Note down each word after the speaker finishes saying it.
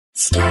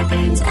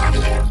Starburns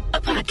Audio,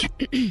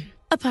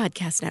 a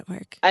podcast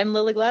network. I'm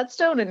Lily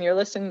Gladstone, and you're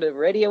listening to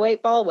Radio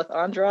 8 Ball with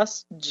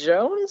Andros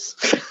Jones.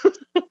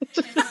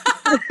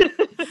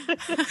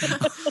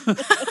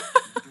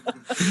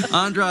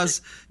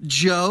 Andros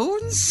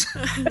Jones?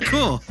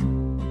 Cool.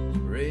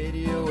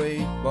 Radio 8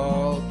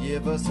 Ball,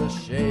 give us a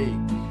shake.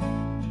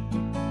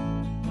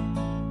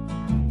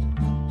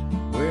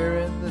 We're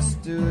in the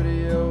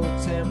studio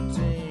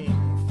tempting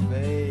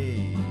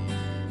fate,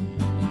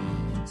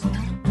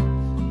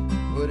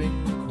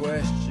 putting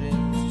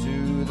questions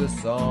to the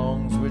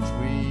songs which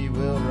we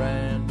will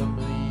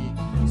randomly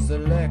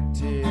select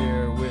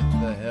here with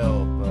the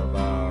help of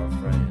our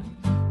friend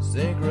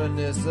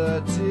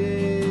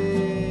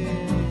Synchronicity.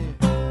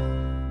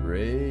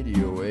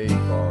 Radio 8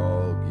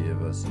 Ball,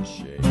 give us a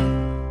shake.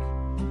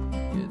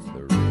 It's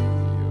the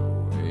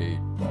Radio 8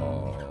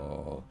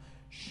 Ball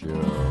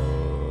Show.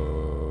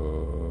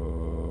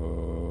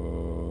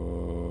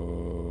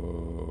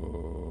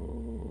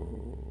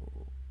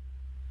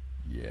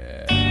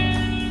 Yeah.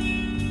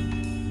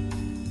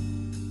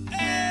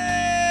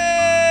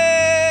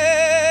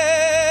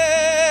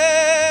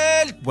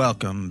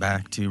 Welcome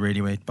back to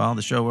Radio 8 Ball,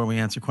 the show where we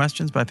answer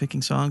questions by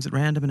picking songs at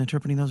random and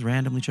interpreting those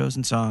randomly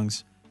chosen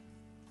songs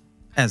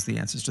as the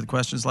answers to the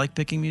questions, like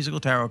picking musical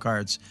tarot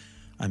cards.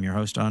 I'm your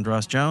host,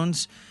 Andros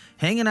Jones,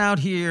 hanging out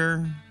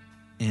here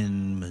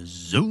in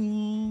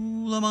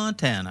Missoula,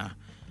 Montana,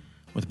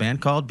 with a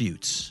band called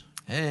Buttes.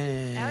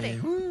 Hey. Howdy.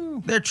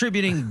 Woo. They're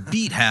tributing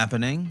Beat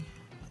Happening,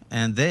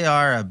 and they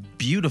are a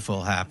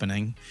beautiful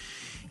happening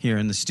here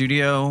in the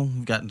studio.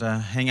 We've gotten to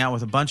hang out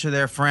with a bunch of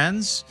their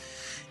friends,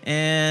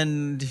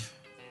 and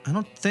I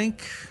don't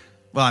think...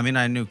 Well, I mean,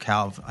 I know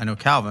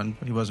Calvin,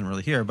 but he wasn't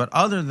really here. But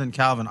other than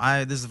Calvin,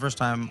 this is the first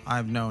time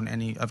I've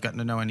gotten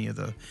to know any of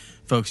the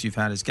folks you've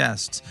had as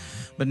guests.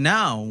 But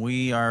now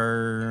we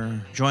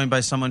are joined by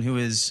someone who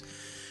is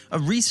a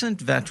recent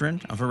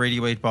veteran of a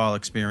Radio 8 Ball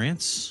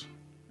experience,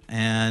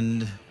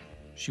 and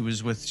she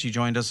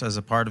joined us as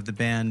a part of the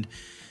band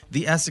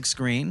The Essex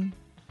Green,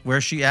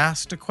 where she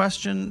asked a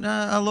question.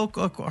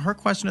 Her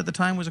question at the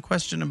time was a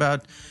question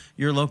about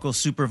your local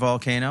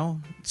supervolcano.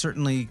 It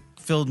certainly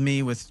filled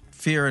me with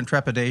fear and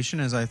trepidation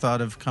as I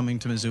thought of coming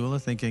to Missoula,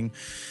 thinking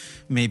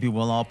maybe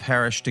we'll all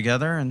perish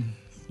together. And,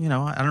 you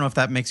know, I don't know if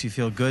that makes you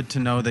feel good to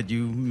know that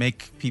you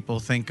make people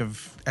think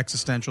of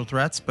existential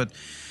threats, but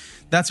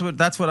that's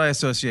what I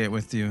associate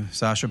with you,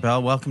 Sasha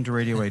Bell. Welcome to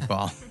Radio 8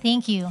 Ball.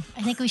 Thank you.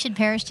 I think we should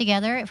perish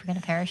together if we're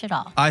going to perish at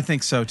all. I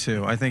think so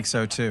too.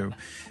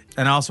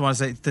 And I also want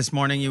to say, this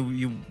morning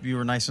you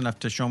were nice enough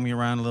to show me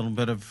around a little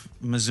bit of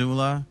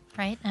Missoula.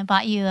 Right? I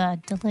bought you a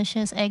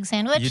delicious egg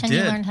sandwich, You and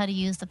did. you learned how to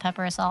use the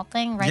pepper salt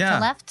thing, right to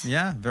left.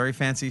 Yeah, very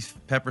fancy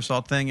pepper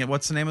salt thing.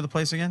 What's the name of the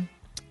place again?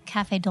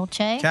 Cafe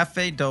Dolce.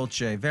 Cafe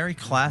Dolce. Very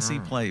classy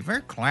place.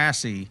 Very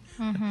classy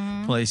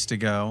place to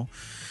go.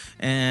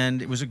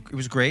 And it was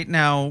great.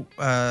 Now,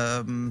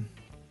 how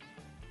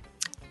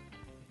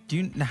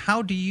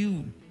do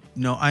you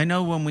know? I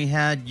know when we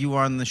had you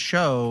on the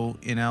show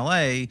in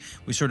LA,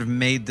 we sort of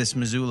made this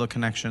Missoula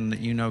connection that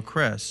you know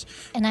Chris.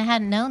 And I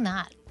hadn't known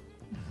that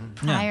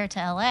prior to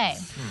LA.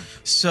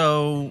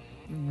 So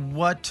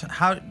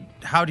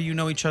how do you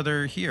know each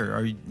other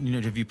here?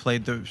 Have you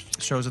played the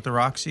shows at the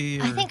Roxy?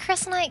 Or? I think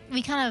Chris and I,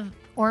 we kind of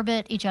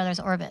orbit each other's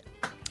orbit.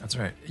 That's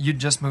right. You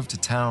just moved to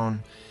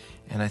town,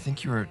 and I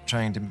think you were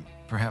trying to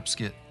perhaps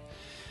get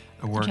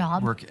a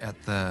job? work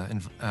at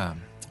the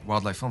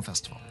Wildlife Film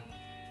Festival.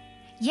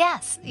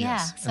 Yes, yeah.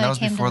 Yes. So And that I was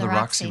came before to the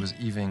Roxy. was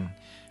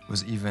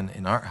even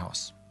an art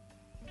house.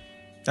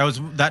 That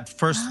was that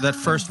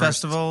first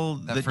festival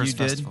that first you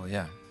did. festival,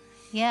 yeah.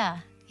 Yeah.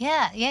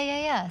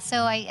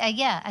 So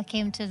I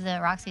came to the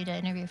Roxy to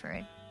interview for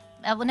it.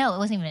 Well, no, it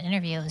wasn't even an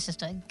interview. It was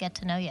just a get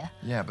to know you.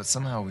 Yeah, but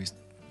somehow we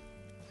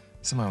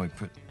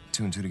put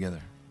two and two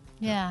together.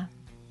 Yeah.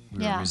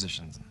 We were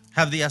musicians.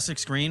 Have the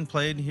Essex Green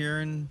played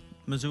here in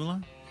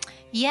Missoula?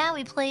 Yeah,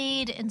 we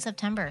played in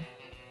September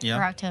Yeah.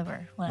 or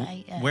October.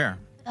 Where?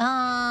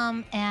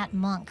 At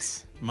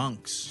Monks.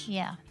 Monks.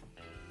 Yeah.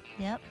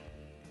 Yep.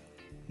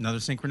 Another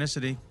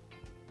synchronicity.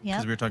 Because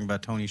Yep. we were talking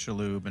about Tony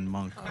Shalhoub and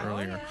Monk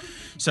earlier.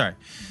 Sorry.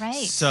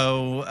 Right.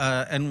 So,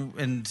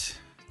 and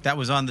that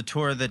was on the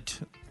tour that...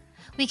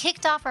 We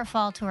kicked off our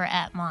fall tour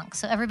at Monks,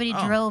 so everybody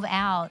drove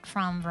out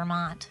from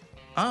Vermont.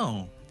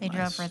 Oh, They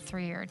drove nice. for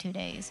 3 or 2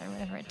 days or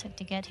whatever it took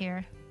to get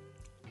here.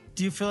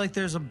 Do you feel like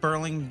there's a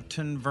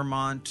Burlington,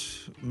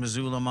 Vermont,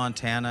 Missoula,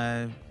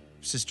 Montana,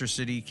 sister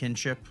city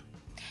kinship?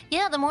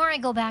 Yeah, the more I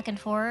go back and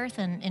forth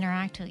and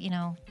interact with,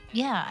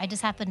 I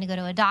just happened to go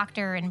to a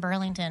doctor in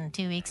Burlington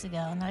 2 weeks ago,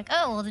 and they're like,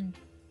 oh, well, the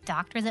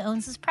doctor that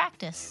owns this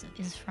practice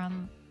is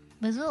from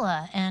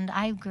Missoula, and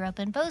I grew up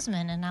in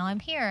Bozeman, and now I'm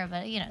here.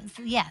 But,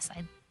 yes,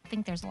 I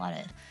think there's a lot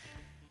of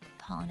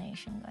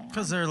pollination going on.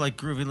 Because they're like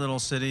groovy little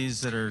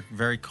cities that are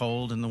very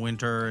cold in the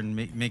winter and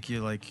make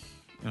you like,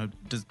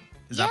 is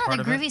that part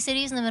the of groovy it?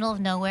 cities in the middle of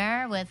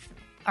nowhere with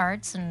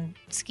arts and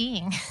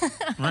skiing.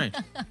 Right.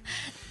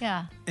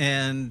 Yeah.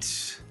 And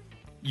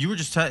You were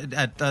just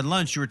at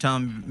lunch. You were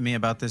telling me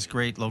about this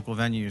great local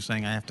venue,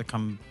 saying I have to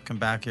come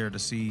back here to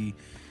see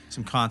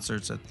some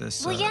concerts at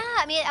this. Well, yeah.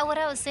 I mean, what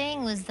I was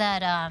saying was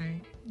that,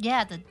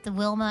 the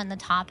Wilma and the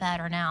Top Hat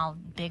are now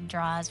big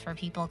draws for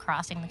people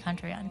crossing the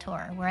country on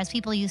tour. Whereas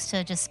people used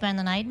to just spend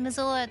the night in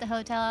Missoula at the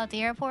hotel at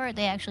the airport,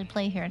 they actually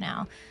play here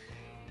now.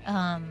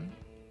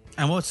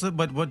 And what's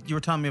what you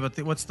were telling me about?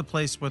 What's the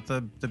place with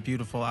the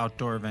beautiful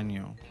outdoor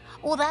venue?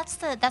 Well, that's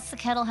the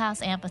Kettle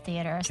House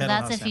Amphitheater. So Kettle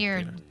that's House if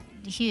you're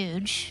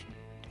huge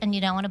and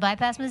you don't want to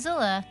bypass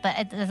Missoula. But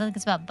I don't think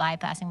it's about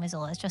bypassing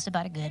Missoula. It's just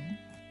about a good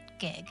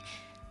gig.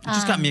 It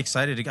just got me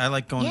excited. I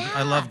like going. Yeah.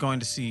 I love going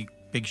to see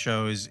big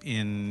shows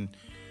in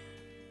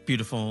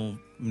beautiful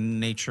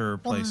nature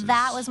places. Well,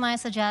 that was my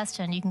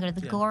suggestion. You can go to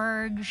the Yeah.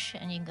 Gorge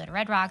and you can go to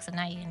Red Rocks, and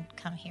now you can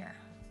come here.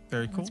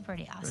 very cool. It's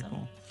pretty awesome. Very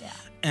cool. Yeah.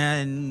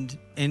 And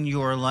in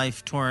your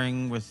life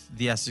touring with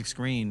the Essex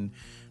Green,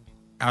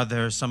 are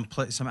there some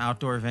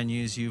outdoor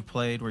venues you've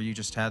played where you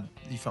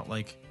felt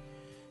like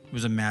it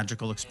was a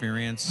magical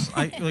experience?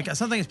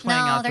 Something is playing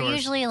No, outdoors. they're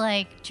usually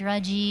like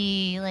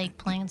drudgy, like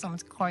playing in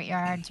someone's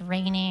courtyard. It's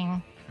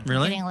raining.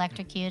 Really? Getting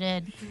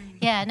electrocuted.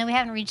 Yeah, no, we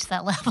haven't reached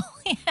that level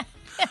yet.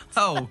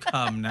 Oh,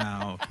 come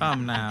now.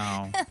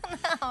 No,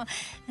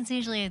 it's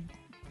usually,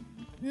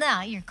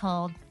 no, you're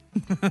cold.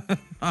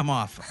 I'm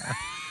off.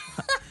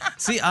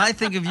 See, I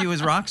think of you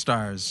as rock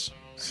stars.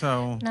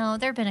 So, No,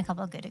 there have been a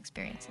couple of good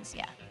experiences,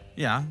 yeah.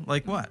 yeah,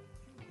 like what?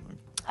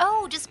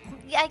 Oh,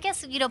 I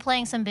guess,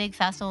 playing some big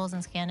festivals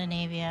in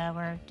Scandinavia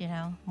where,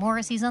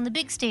 Morrissey's on the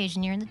big stage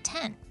and you're in the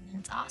tent. And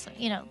it's awesome,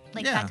 Yeah.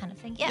 that kind of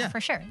thing. Yeah, Yeah. for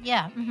sure.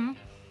 Yeah. Mm-hmm.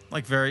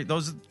 Like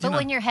But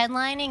when you're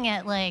headlining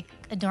at like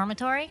a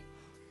dormitory,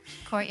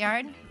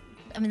 courtyard,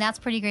 I mean, that's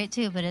pretty great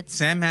too, but it's...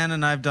 Sandman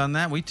and I've done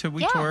that. We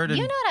Yeah, toured and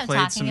you know what I'm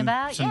played talking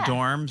about, some yeah.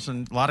 dorms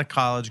and a lot of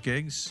college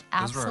gigs.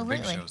 Those were our Absolutely.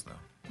 big shows,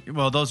 though.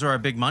 Well, those are our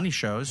big money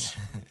shows.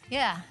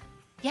 Yeah.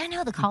 Yeah,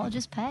 no, the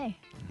colleges pay.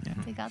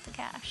 They got the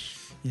cash.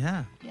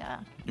 Yeah. Yeah.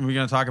 We're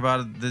going to talk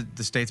about the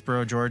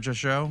Statesboro, Georgia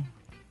show.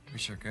 We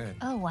sure could.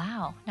 Oh,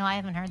 wow. No, I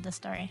haven't heard this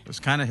story. It was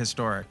kind of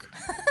historic.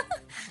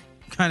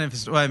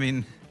 I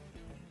mean,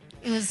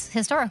 It was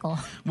historical.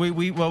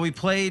 we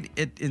played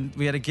it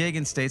we had a gig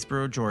in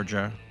Statesboro,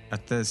 Georgia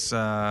at this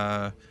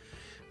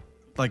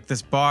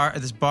this bar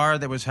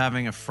that was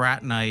having a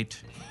frat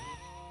night.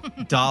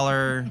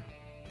 $1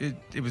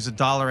 it was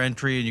 $1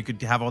 entry and you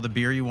could have all the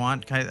beer you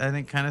want, kind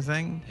of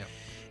thing. Yep.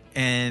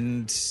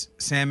 And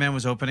Sandman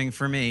was opening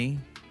for me.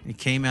 He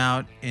came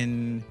out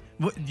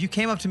you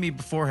came up to me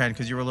beforehand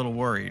because you were a little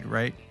worried,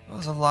 right? Well,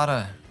 there's a lot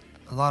of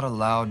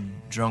loud,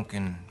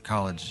 drunken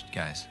college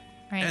guys.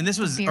 Right. And this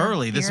was Beer-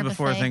 early. This is beer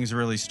before buffet. things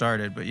really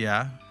started, but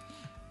yeah.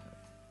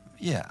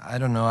 Yeah, I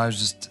don't know. I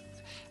was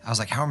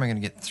like, how am I going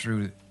to get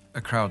through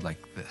a crowd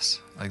like this?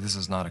 Like, this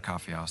is not a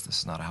coffee house. This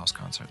is not a house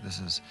concert. This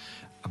is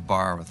a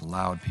bar with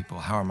loud people.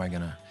 How am I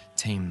going to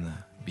tame the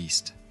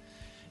beast?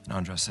 And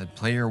Andras said,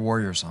 play your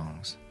warrior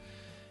songs.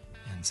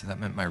 And so that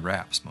meant my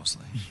raps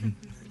mostly.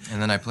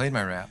 And then I played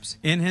my raps.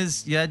 In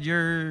his, you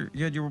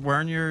were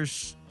wearing your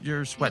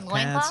sweatpants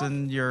loincloth?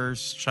 and you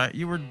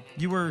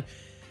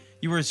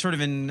were sort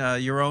of in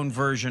your own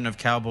version of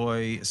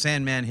cowboy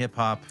Sandman hip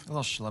hop, A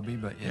little schlubby,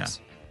 but yes.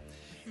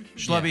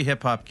 schlubby Yeah.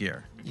 hip hop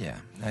gear. Yeah,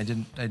 I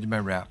did my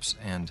raps,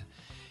 and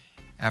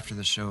after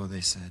the show,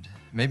 they said,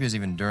 maybe it was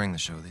even during the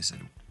show, they said,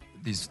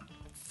 these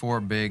 4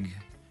 big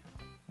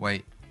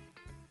white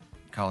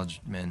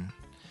college men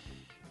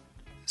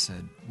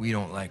said, we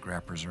don't like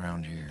rappers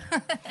around here.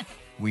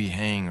 We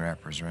hang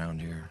rappers around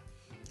here.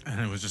 And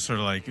it was just sort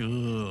of like,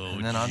 oh,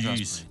 And then Andras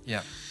jeez. played.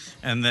 Yeah.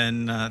 And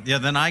then,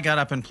 then I got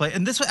up and played.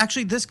 And this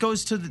actually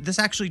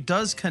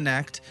does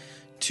connect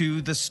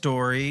to the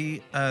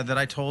story that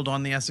I told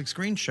on the Essex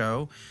Green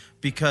show,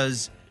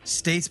 because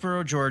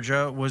Statesboro,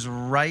 Georgia was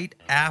right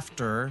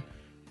after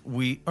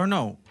it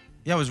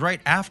was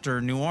right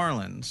after New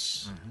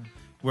Orleans,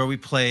 where we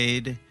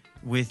played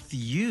with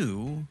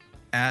you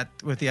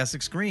with the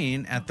Essex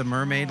Green at the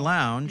Mermaid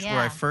Lounge, where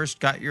I Yeah. first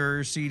got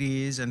your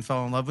CDs and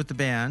fell in love with the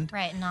band.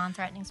 Right,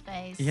 non-threatening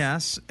space.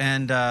 Yes,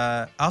 and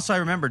also I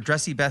remember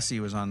Dressy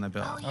Bessie was on the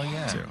bill. Oh,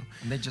 yeah. Too.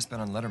 And they'd just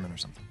been on Letterman or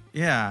something.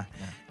 Yeah.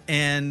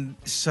 And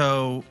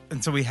so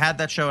we had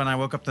that show, and I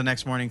woke up the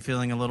next morning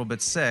feeling a little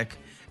bit sick.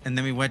 And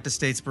then we went to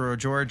Statesboro,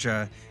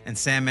 Georgia, and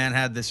Sandman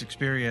had this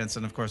experience.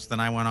 And of course, then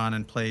I went on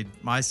and played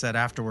my set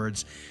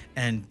afterwards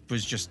and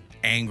was just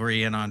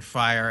angry and on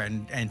fire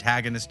and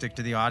antagonistic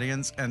to the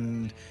audience.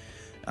 And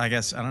I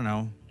guess, I don't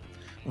know,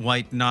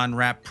 white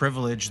non-rap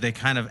privilege, they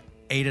kind of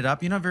ate it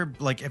up. Have you ever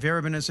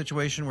been in a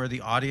situation where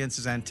the audience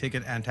is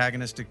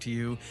antagonistic to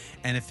you,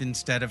 and if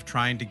instead of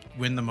trying to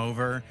win them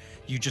over,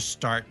 you just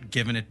start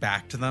giving it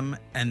back to them,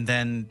 and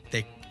then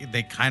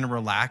they kind of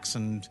relax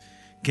and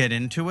get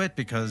into it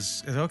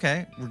because,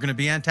 okay, we're going to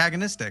be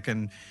antagonistic,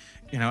 and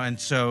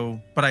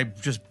but I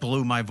just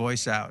blew my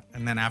voice out,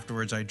 and then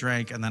afterwards I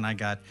drank, and then I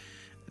got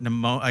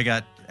I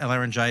got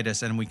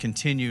laryngitis, and we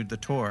continued the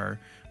tour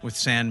with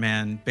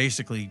Sandman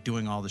basically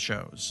doing all the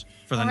shows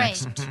for the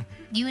next.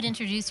 You would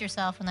introduce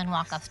yourself and then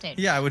walk off stage.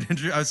 Yeah, I would.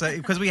 I was like,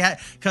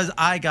 because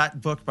I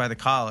got booked by the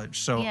college,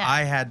 so Yeah.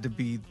 I had to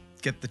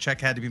the check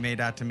had to be made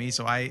out to me.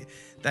 So I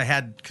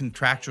had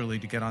contractually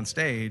to get on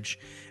stage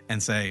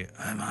and say,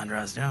 I'm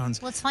Andras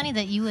Jones. Well, it's funny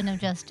that you wouldn't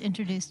have just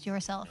introduced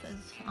yourself as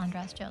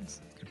Andras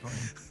Jones. Good point.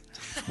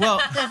 Well,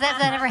 If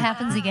that ever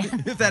happens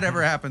again. if that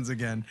ever happens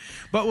again.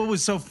 But what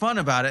was so fun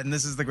about it, and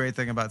this is the great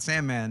thing about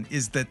Sandman,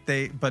 is that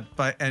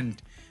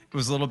and it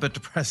was a little bit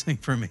depressing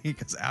for me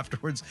because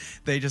afterwards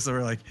they just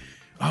were like,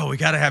 oh, we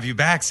got to have you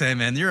back,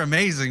 Sandman. You're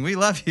amazing. We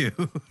love you.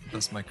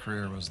 Thus, my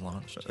career was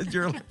launched.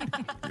 Your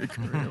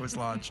career was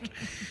launched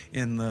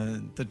in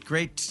the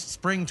great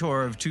spring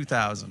tour of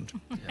 2000.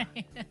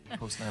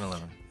 Post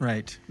 9/11.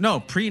 Right. No,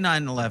 pre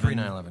 9/11. Pre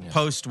 9/11, yes.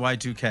 Post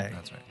Y2K.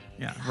 That's right.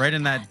 Yeah, right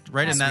in that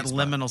Sweet spot.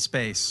 liminal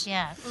space.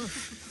 Yeah.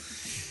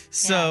 Oof.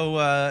 So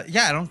I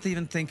don't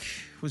even think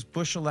was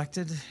Bush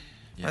elected by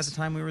Yes. the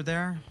time we were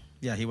there.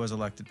 Yeah, he was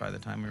elected by the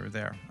time we were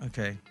there.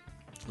 Okay.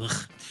 Ugh.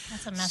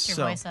 That's what messed your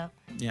So- voice up.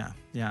 Yeah,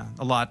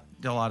 a lot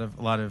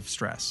of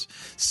stress.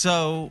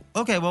 So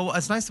okay, well,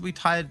 it's nice that we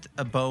tied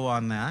a bow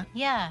on that,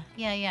 Yeah.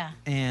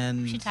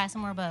 and We should tie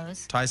some more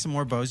bows. tie some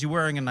more bows. You're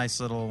wearing a nice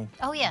little.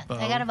 Oh, yeah. bow.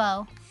 I got a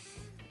bow.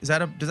 Does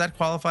that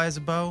qualify as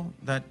a bow?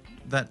 That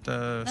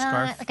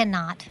scarf? Like a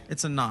knot.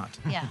 It's a knot.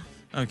 Yeah.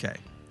 Okay.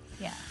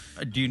 Yeah.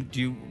 Do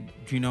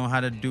you know how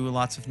to do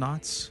lots of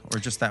knots, or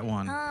just that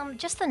one?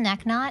 Just the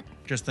neck knot.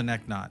 Just the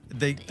neck knot.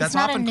 That's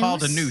not a often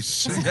called a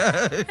noose. noose.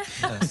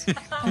 Yes.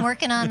 I'm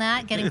working on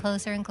that, getting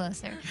closer and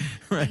closer.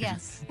 Right.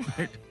 Yes.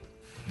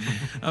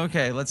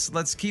 Okay,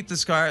 let's keep the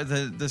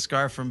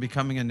scarf from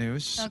becoming a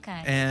noose.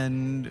 Okay.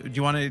 And do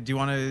you want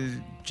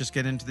to just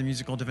get into the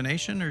musical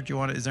divination, or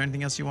is there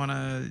anything else you want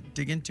to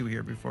dig into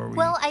here before we?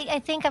 Well, I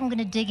think I'm going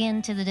to dig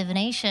into the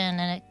divination,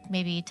 and it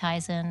maybe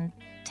ties in.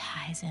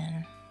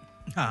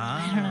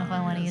 I don't know if I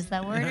want to use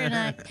that word or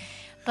not.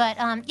 But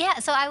yeah,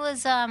 so I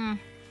was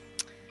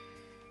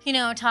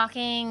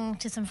talking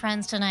to some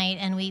friends tonight,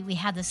 and we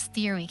had this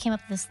theory. We came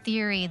up with this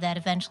theory that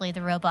eventually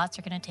the robots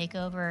are going to take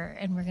over,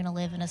 and we're going to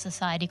live in a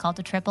society called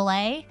the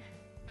AAA,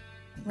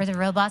 where the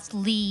robots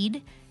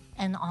lead,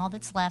 and all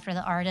that's left are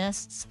the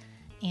artists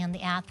and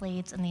the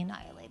athletes and the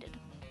annihilated.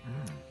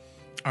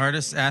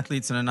 Artists,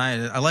 athletes, and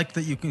annihilated. I like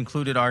that you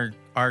included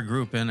our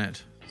group in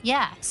it.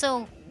 Yeah,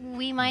 so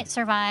we might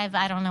survive.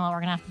 I don't know what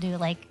we're going to have to do,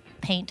 like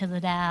paint to the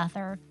death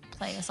or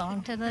play a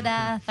song to the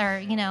death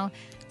or,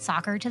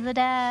 soccer to the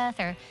death.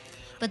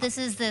 But this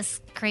is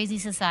this crazy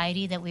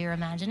society that we were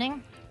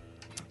imagining.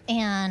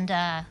 And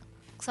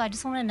so I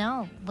just want to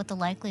know what the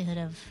likelihood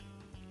of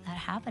that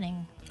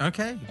happening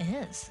Okay.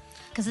 is.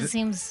 Because it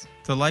seems...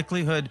 The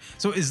likelihood.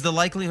 So is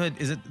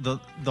it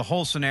the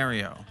whole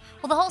scenario?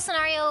 Well, the whole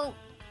scenario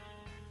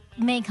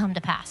may come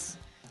to pass.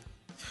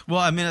 Well,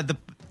 I mean,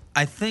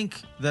 I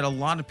think that a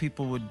lot of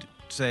people would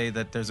say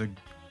that there's a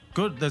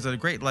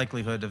great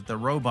likelihood of the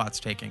robots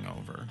taking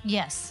over.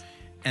 Yes.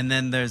 And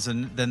then there's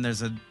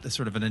a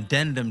sort of an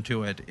addendum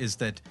to it, is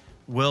that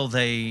will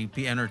they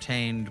be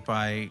entertained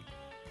by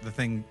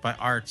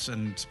arts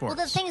and sports?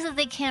 Well, the things that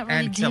they can't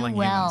really And do killing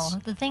well,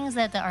 humans. the things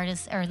that the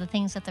artists or the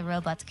things that the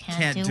robots can't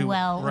Can't do do-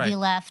 well will be right.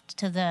 left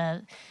to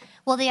the.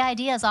 Well, the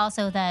idea is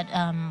also that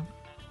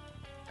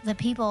the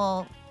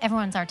people,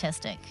 everyone's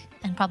artistic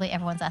and probably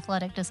everyone's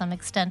athletic to some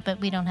extent, but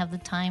we don't have the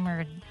time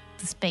or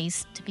the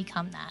space to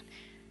become that.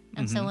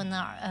 And so when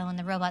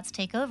the robots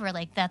take over,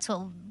 like that's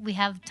what we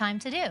have time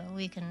to do.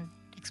 We can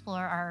explore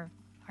our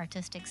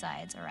artistic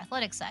sides or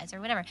athletic sides or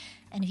whatever.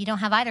 And if you don't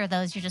have either of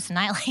those, you're just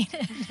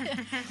annihilated.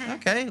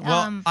 Okay.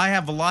 Well, I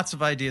have lots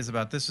of ideas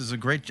about this. Is a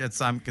great.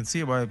 I can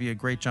see why it would be a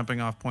great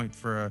jumping off point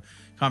for a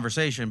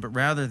conversation. But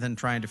rather than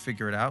trying to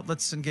figure it out,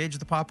 let's engage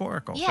the pop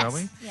oracle, Yes. shall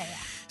we? Yeah.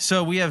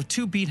 So we have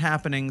 2 beat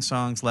happening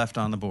songs left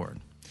on the board.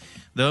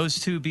 Those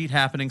 2 beat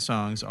happening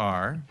songs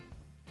are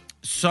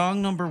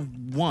song number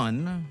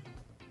 1,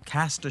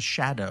 Cast a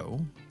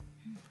Shadow,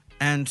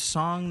 and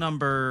song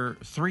number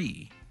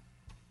 3,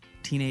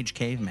 Teenage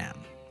Caveman.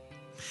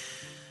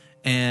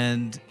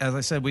 And as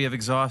I said, we have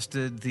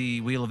exhausted the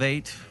Wheel of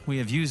 8. We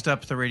have used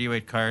up the Radio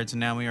 8 cards, and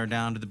now we are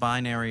down to the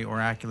binary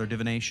oracular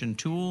divination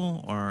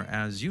tool, or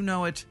as you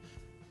know it,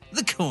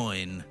 the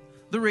coin,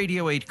 the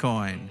Radio 8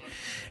 coin.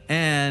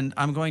 And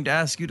I'm going to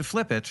ask you to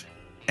flip it,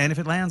 and if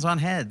it lands on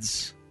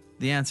heads,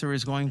 the answer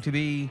is going to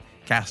be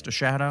Cast a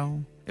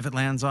Shadow. If it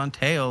lands on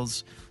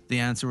tails, the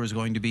answer is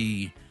going to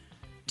be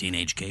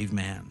Teenage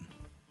Caveman.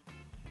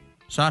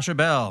 Sasha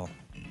Bell,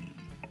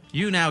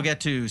 you now get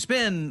to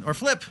spin or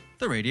flip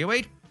the Radio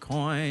 8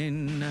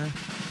 coin.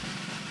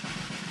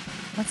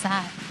 What's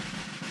that?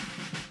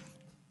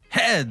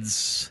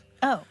 Heads,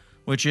 Oh.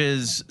 which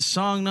is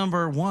song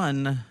number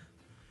 1,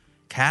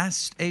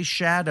 Cast a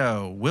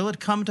Shadow. Will it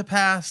come to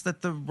pass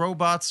that the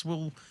robots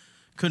will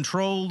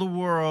control the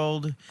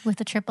world With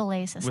the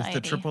AAA Society.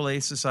 with the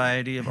AAA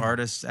Society of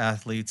Artists,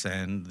 Athletes,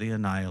 and the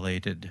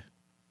Annihilated?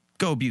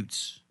 Go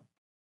Buttes.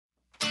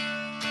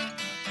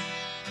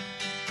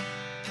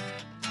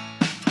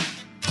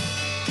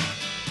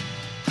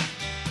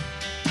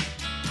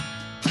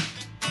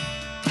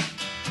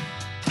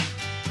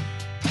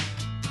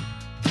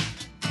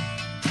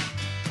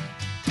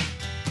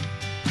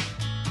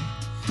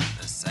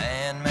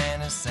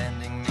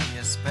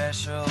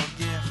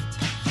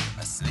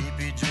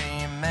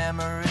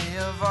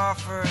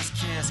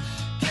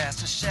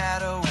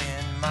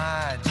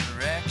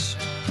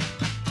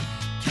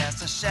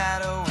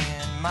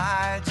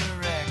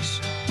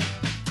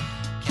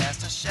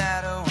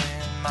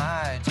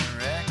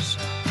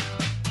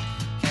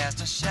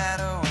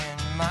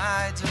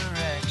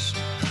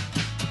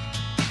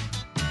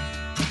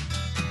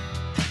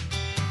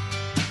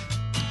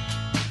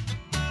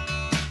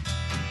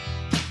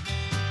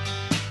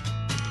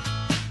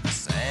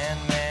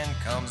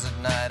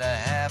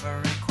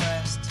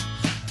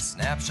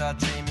 snapshot,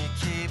 dreamy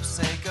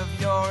keepsake of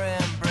your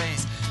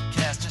embrace.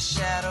 Cast a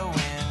shadow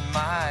in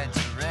my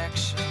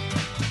direction.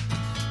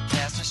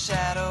 Cast a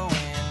shadow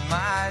in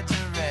my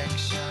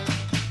direction.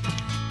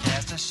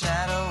 Cast a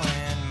shadow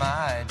in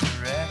my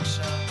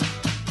direction.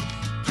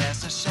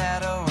 Cast a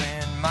shadow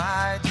in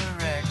my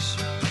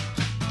direction.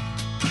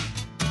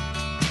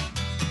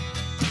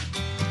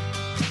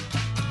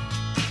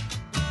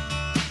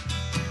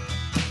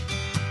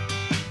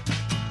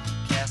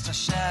 Cast a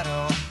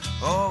shadow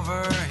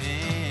over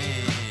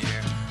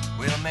here.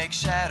 We'll make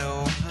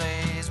shadow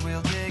plays.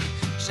 We'll dig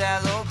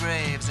shallow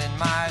graves in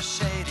my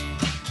shady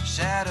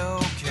shadow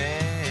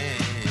cave.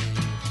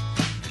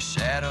 Your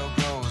shadow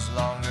grows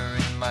longer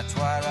in my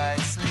twilight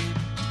sleep.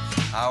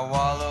 I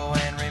wallow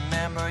and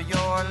remember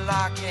your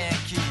lock and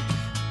key.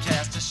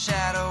 Cast a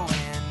shadow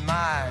in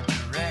my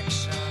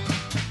direction.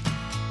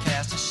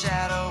 Cast a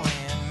shadow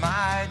in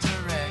my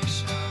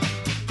direction.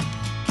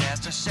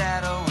 Cast a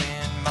shadow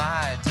in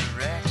my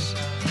direction.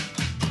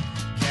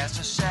 Cast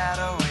a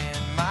shadow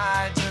in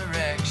my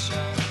direction.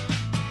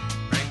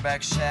 Bring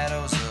back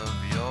shadows of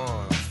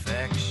your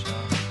affection.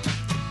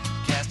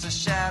 Cast a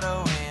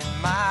shadow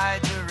in my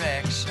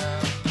direction.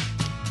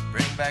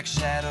 Bring back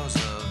shadows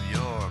of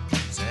your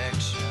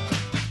protection.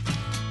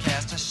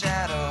 Cast a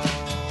shadow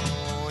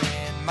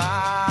in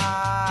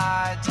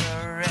my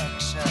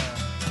direction.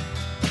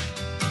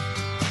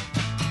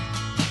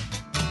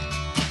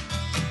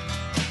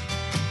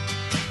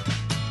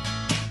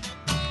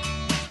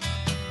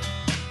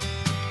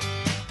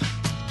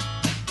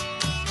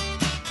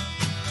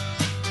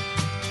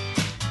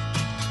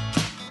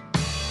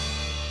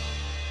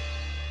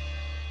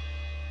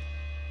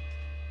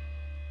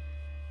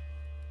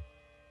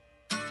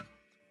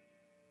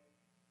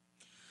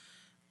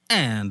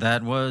 And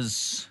that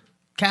was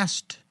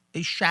Cast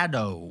a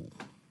Shadow.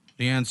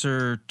 The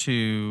answer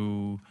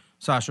to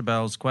Sasha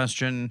Bell's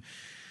question,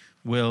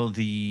 will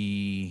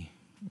the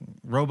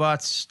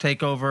robots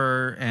take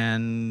over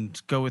and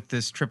go with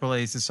this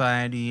AAA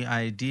society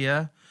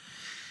idea?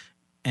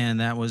 And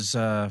that was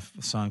a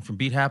song from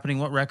Beat Happening.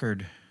 What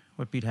record?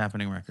 What Beat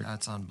Happening record?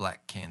 That's on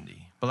Black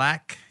Candy.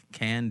 Black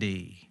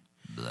Candy.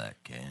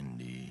 Black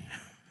Candy.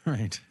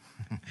 Right.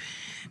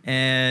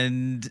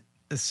 And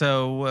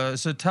so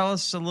tell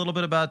us a little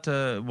bit about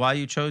why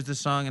you chose this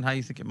song and how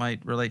you think it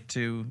might relate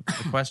to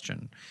the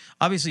question.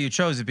 Obviously, you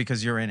chose it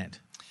because you're in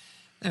it.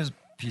 There's a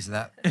piece of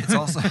that. It's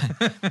also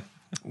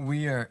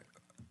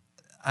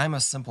I'm a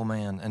simple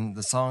man, and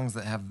the songs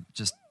that have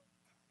just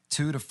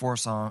 2 to 4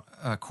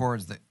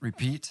 chords that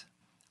repeat,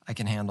 I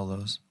can handle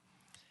those.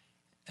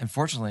 And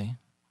fortunately,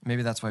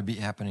 maybe that's why Beat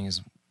Happening is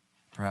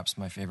perhaps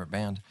my favorite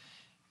band,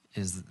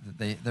 is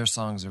that their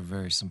songs are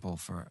very simple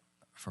for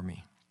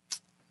me.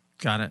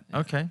 Got it.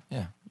 Okay.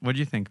 Yeah. What do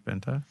you think,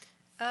 Benta?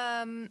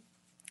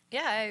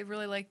 Yeah, I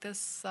really like this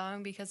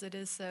song because it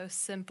is so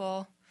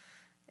simple.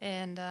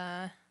 And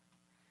I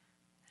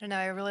don't know,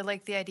 I really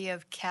like the idea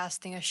of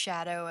casting a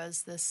shadow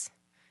as this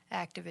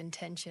act of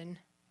intention.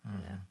 You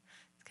know,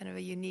 it's kind of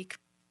a unique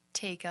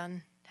take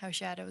on how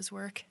shadows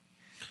work.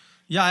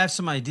 Yeah, I have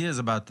some ideas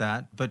about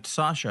that. But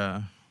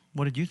Sasha,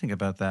 what did you think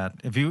about that?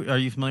 Are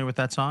you familiar with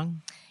that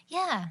song?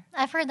 Yeah,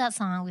 I've heard that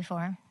song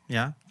before.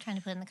 Yeah? Trying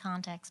to put it in the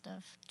context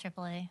of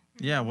AAA.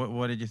 Yeah,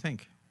 what did you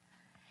think?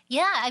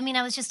 Yeah, I mean,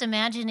 I was just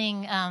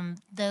imagining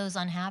those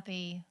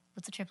unhappy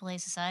with the AAA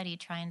society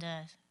trying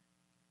to...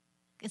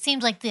 It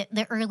seemed like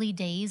the early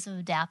days of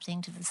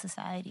adapting to the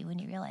society when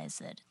you realize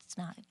that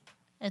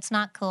it's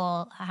not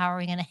cool. How are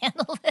we going to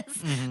handle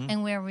this?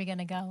 And where are we going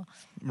to go?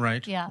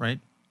 Right, Yeah. right.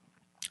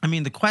 I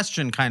mean, the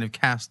question kind of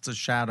casts a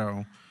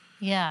shadow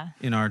Yeah.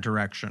 in our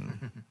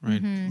direction,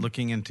 right?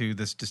 Looking into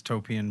this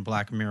dystopian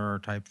Black Mirror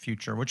type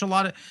future, which I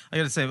got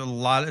to say,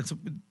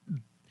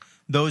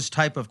 those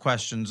type of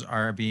questions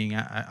are being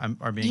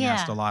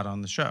asked a lot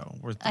on the show.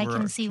 I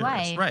can see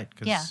why. Right?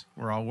 Because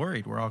we're all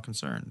worried, we're all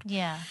concerned.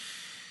 Yeah.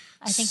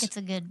 I think it's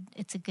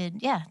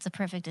a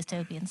perfect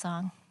dystopian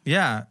song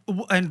Yeah,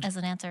 and as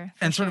an answer.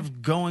 And sort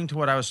of going to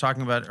what I was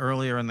talking about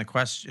earlier in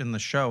the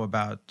show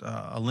about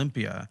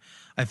Olympia,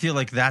 I feel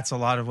like that's a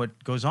lot of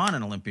what goes on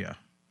in Olympia.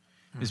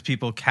 Is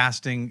people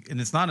casting, and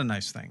it's not a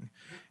nice thing.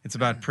 It's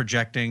about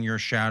projecting your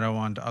shadow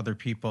onto other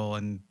people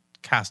and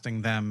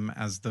casting them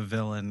as the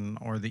villain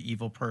or the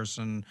evil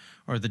person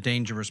or the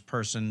dangerous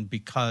person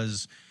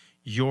because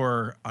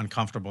you're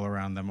uncomfortable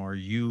around them or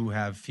you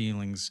have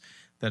feelings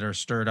that are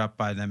stirred up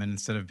by them. And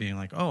instead of being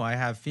like, oh, I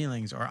have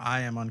feelings or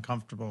I am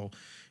uncomfortable,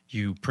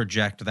 you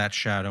project that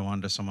shadow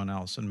onto someone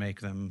else and make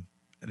them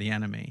the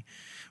enemy.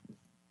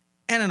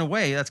 And in a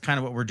way, that's kind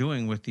of what we're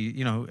doing with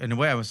in a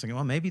way I was thinking,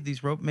 well, maybe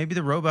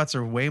the robots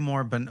are way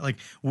more, like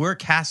we're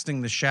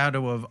casting the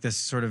shadow of this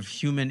sort of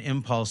human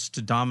impulse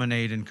to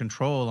dominate and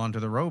control onto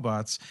the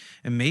robots.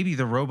 And maybe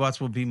the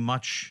robots will be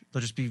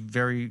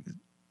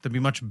they'll be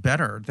much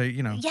better.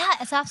 Yeah,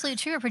 it's absolutely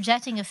true. We're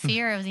projecting a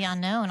fear of the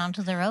unknown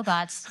onto the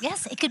robots.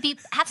 Yes, it could be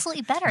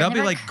absolutely better. They'll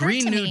be like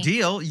Green New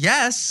Deal.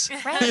 Yes.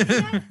 Right.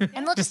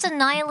 And they'll just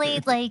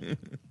annihilate like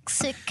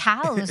sick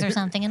cows or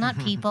something, and not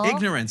people.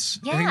 Ignorance.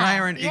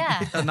 Yeah,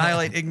 yeah.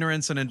 Annihilate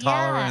ignorance and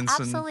intolerance.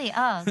 Yeah, absolutely.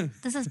 Oh,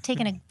 this is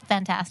taking a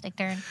fantastic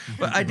turn.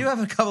 But I do have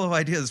a couple of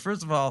ideas.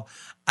 First of all,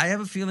 I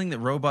have a feeling that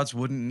robots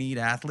wouldn't need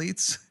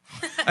athletes.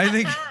 I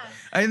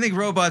think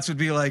robots would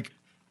be like,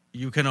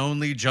 you can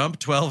only jump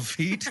 12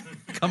 feet?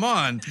 Come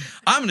on.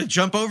 I'm going to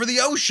jump over the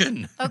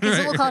ocean. Okay,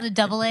 so we'll call it a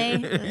double A.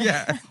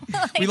 Yeah.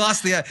 We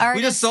lost the... We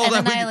Artists just sold and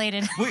out.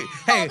 annihilated.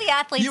 Hey, All the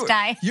athletes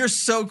die. You're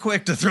so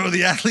quick to throw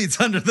the athletes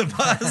under the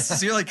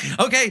bus. You're like,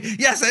 okay,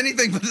 yes,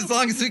 anything, but as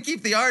long as we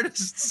keep the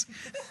artists.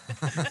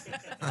 Which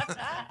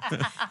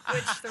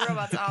the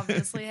robots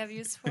obviously have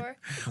use for.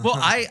 Well,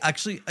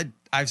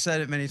 I've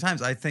said it many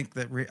times. I think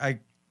that I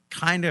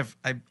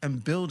am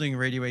building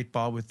Radio 8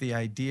 Ball with the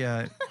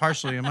idea,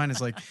 partially in mind, is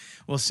like,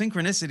 well,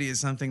 synchronicity is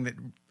something that,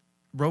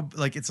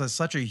 it's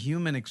such a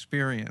human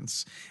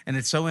experience, and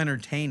it's so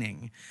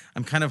entertaining.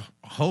 I'm kind of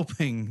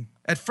hoping,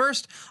 at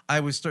first, I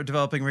was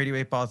developing Radio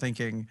 8 Ball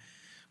thinking,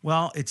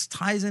 well, it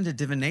ties into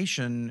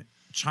divination.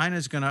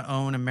 China's going to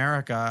own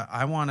America.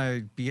 I want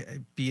to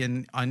be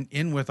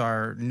in with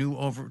our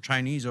new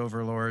Chinese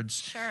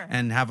overlords, sure,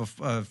 and have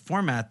a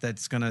format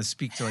that's going to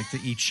speak to like the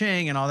I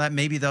Ching and all that.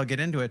 Maybe they'll get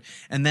into it.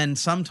 And then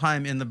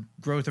sometime in the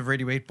growth of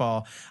Radio 8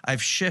 Ball,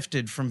 I've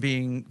shifted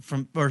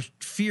or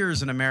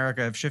fears in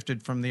America have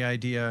shifted from the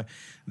idea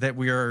that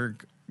we are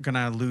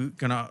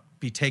gonna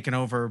be taken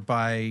over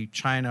by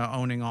China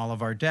owning all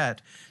of our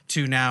debt,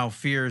 to now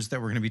fears that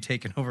we're going to be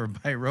taken over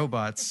by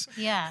robots.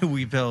 Yeah. Who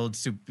we build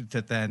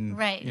that then,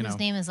 right, whose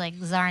name is like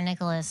Tsar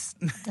Nicholas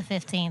the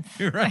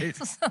 15th. Right.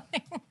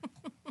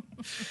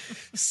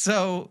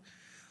 So,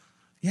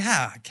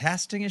 yeah,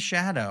 casting a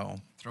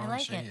shadow. Throwing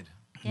like shade.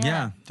 it.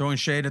 Yeah, throwing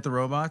shade at the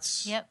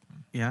robots. Yep.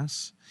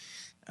 Yes.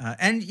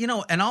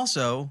 And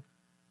also,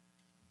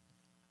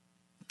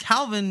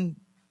 Calvin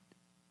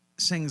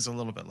sings a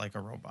little bit like a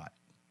robot.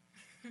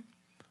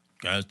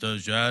 Cast a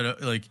shadow.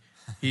 Like,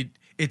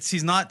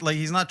 he's not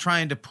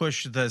trying to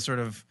push the sort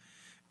of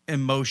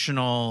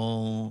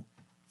emotional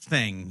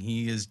thing.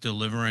 He is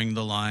delivering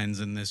the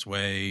lines in this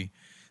way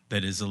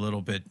that is a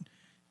little bit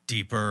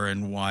deeper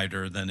and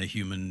wider than a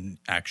human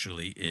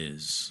actually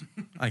is.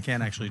 I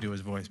can't actually do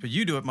his voice, but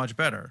you do it much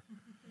better.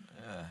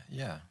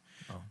 Yeah.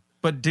 Oh.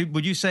 But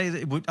would you say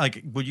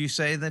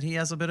that he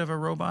has a bit of a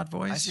robot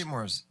voice? I see it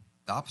more as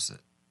the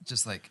opposite.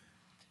 Just like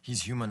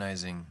he's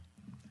humanizing.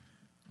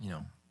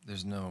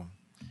 There's no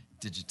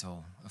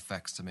digital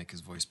effects to make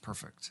his voice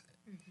perfect.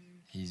 Mm-hmm.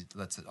 He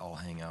lets it all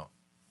hang out.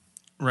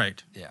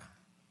 Right. Yeah.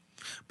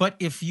 But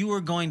if you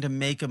were going to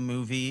make a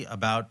movie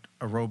about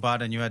a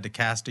robot and you had to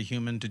cast a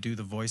human to do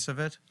the voice of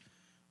it,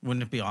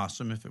 wouldn't it be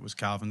awesome if it was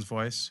Calvin's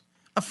voice?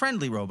 A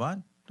friendly robot.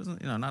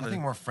 I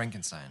think more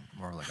Frankenstein,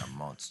 more like a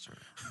monster.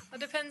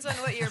 It depends on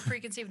what your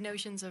preconceived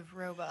notions of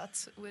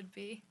robots would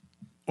be.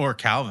 Or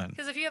Calvin.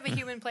 Because if you have a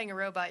human playing a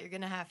robot, you're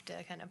going to have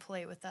to kind of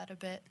play with that a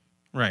bit.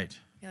 Right.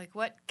 You're like,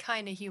 what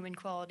kind of human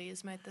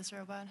qualities might this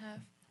robot have?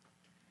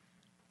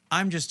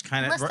 I'm just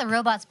kind of... Unless the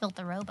robots built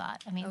the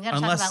robot. I mean, we got to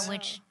talk about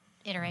which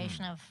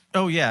iteration of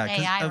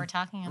AI we're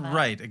talking about.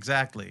 Right,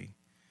 exactly.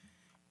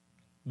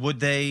 Would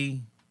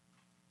they...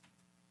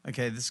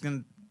 Okay, this is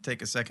going to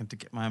take a second to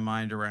get my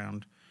mind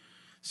around.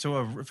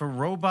 So if a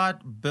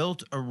robot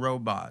built a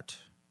robot,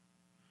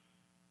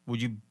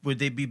 would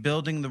they be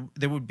building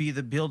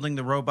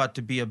the robot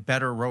to be a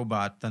better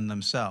robot than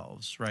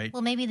themselves, right?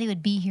 Well, maybe they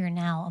would be here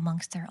now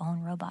amongst their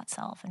own robot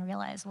self and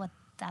realize what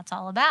that's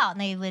all about,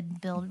 and they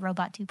would build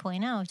Robot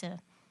 2.0 to...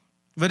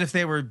 But if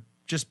they were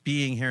just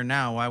being here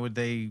now, why would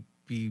they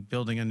be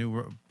building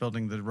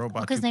the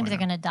robot? Because maybe they're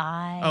going to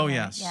die. Oh,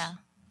 yes. Yeah.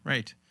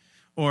 Right.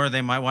 Or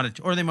they might want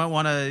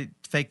to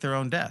fake their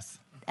own death.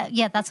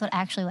 Yeah, that's what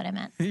I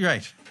meant.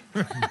 Right.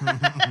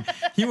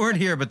 You weren't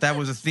here, but that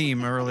was a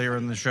theme earlier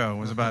in the show. It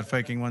was about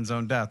faking one's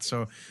own death.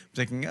 So I'm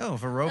thinking,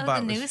 if a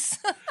robot the noose.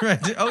 Right.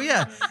 Oh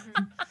yeah.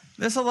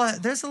 There's a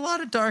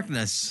lot of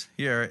darkness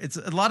here. It's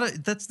a lot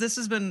of this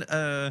has been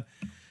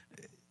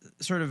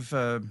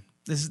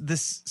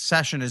this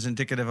session is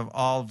indicative of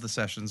all of the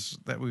sessions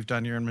that we've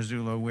done here in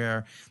Missoula,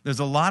 where there's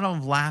a lot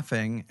of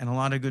laughing and a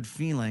lot of good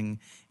feeling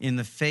in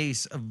the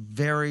face of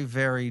very,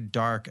 very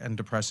dark and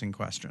depressing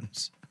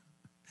questions.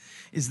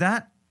 Is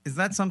that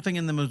something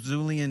in the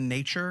Missoulian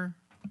nature?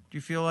 Do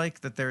you feel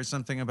like that there's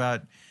something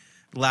about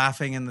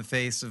laughing in the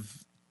face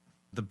of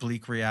the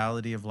bleak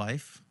reality of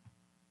life?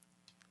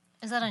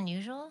 Is that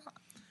unusual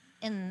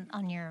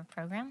on your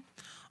program?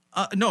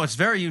 No, it's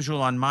very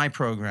usual on my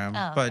program,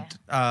 okay. But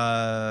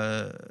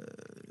I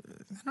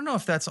don't know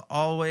if that's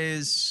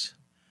always.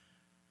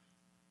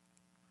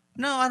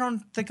 No, I don't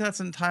think that's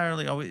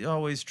entirely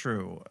always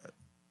true.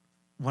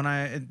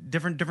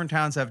 Different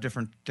towns have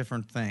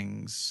different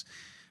things.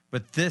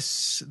 But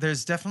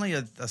there's definitely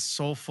a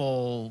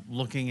soulful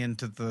looking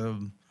into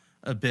the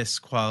abyss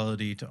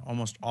quality to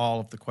almost all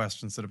of the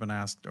questions that have been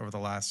asked over the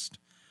last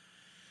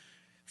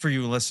 3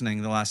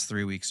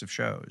 weeks of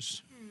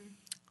shows.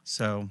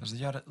 So there's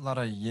a lot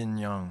of yin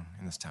yang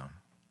in this town.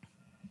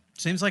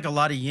 Seems like a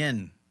lot of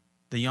yin.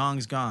 The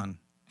yang's gone.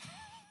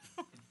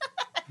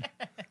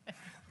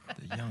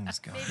 The Young's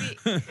gone.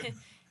 Maybe.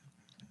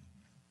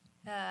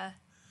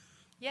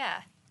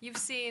 Yeah, you've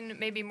seen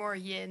maybe more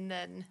yin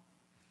than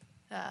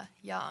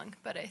yang,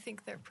 but I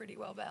think they're pretty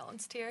well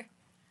balanced here.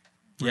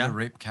 We're Yeah. the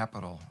rape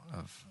capital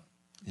of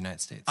the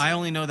United States. I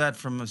only know that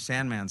from a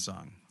Sandman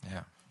song.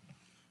 Yeah.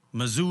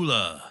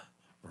 Missoula,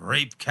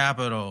 rape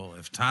capital.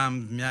 If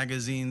Time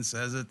Magazine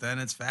says it, then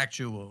it's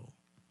factual.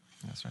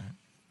 That's right.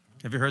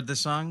 Have you heard this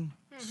song?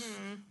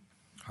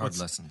 Hard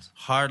lessons.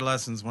 Hard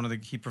Lessons.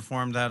 He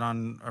performed that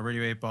on a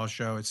Radio 8 Ball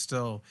show. It's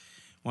still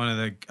one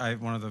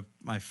of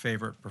my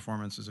favorite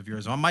performances of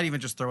yours. I might even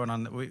just throw it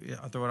on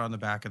the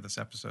back of this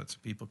episode so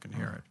people can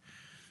hear it.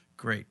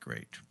 Great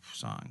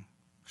song.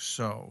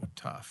 So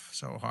tough,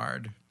 so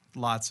hard.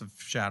 Lots of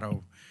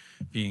shadow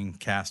being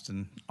cast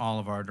in all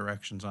of our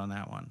directions on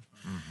that one.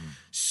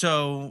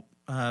 So,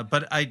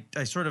 but I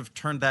sort of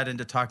turned that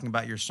into talking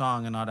about your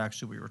song and not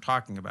actually what we were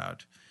talking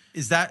about.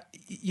 Is that,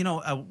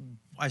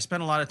 I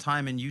spent a lot of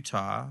time in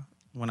Utah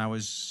when I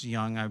was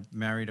young. I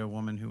married a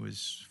woman who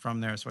was from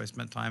there, so I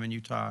spent time in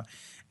Utah.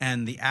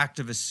 And the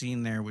activist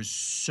scene there was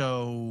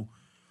so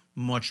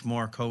much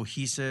more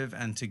cohesive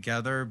and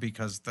together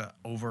because the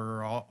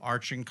overall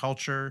arching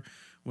culture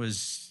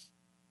was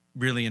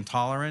really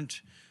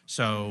intolerant.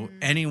 So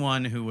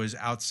anyone who was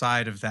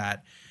outside of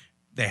that,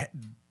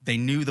 they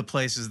knew the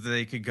places that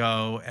they could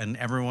go, and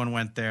everyone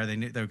went there. They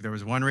knew there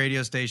was one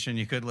radio station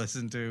you could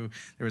listen to.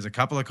 There was a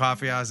couple of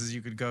coffee houses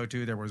you could go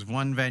to. There was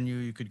one venue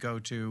you could go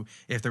to.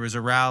 If there was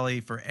a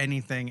rally for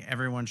anything,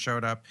 everyone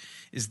showed up.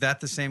 Is that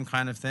the same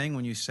kind of thing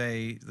when you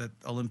say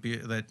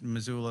that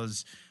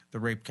Missoula's the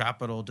rape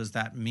capital? Does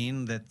that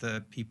mean that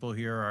the people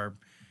here are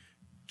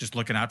just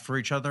looking out for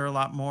each other a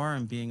lot more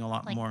and being a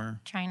lot Like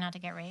more trying not to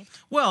get raped.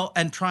 well,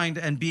 and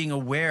and being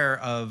aware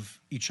of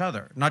each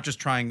other, not just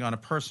trying on a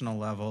personal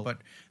level, but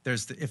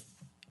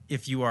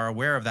if you are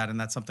aware of that, and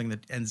that's something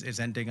that is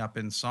ending up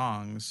in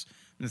songs,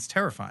 and it's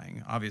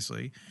terrifying,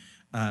 obviously.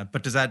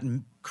 But does that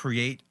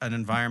create an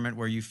environment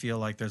where you feel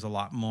like there's a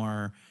lot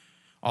more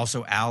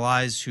also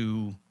allies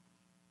who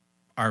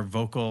are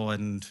vocal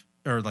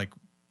or like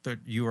that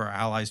you are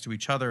allies to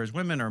each other as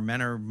women, or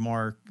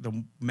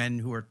the men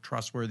who are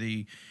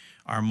trustworthy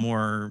are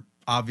more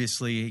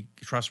obviously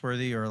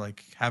trustworthy, or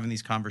like having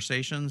these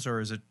conversations,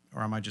 or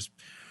am I just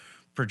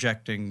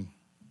projecting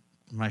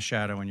my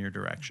shadow in your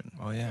direction?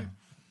 Oh, yeah.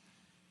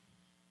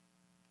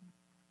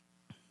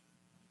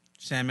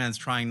 Sandman's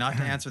trying not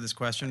to answer this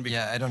question because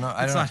Yeah, I don't know.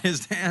 it's not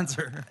his to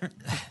answer.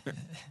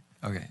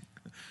 Okay.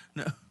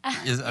 No.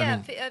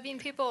 I mean,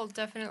 people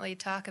definitely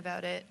talk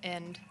about it,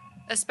 and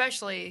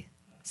especially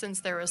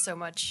since there was so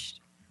much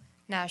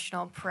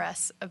national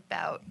press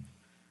about,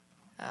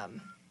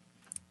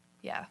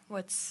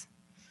 what's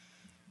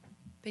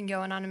been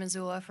going on in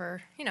Missoula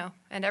for,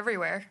 and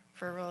everywhere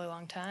for a really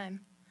long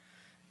time.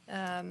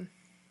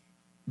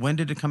 When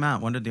did it come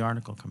out? When did the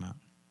article come out?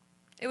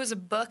 It was a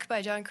book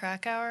by John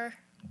Krakauer.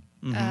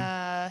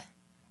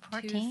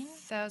 14?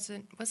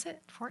 2000, was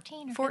it?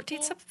 14 or 14,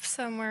 15?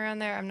 somewhere around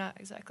there. I'm not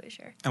exactly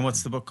sure. And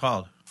what's the book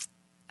called?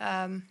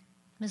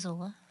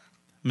 Missoula.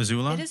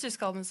 Missoula? It is just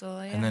called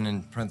Missoula, yeah. And then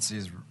in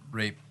parentheses,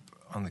 rape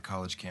on the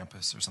college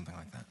campus or something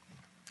like that.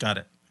 Got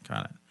it.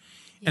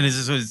 And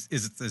is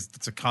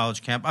it's a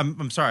college camp?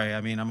 I'm sorry.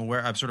 I mean, I'm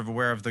sort of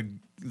aware of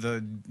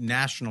the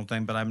national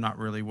thing, but I'm not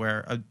really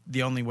aware.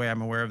 The only way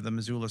I'm aware of the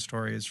Missoula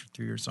story is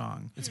through your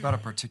song. It's about a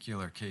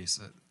particular case,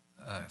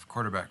 a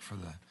quarterback for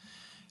the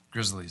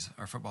Grizzlies,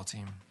 our football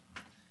team,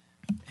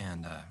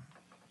 and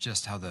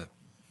just how the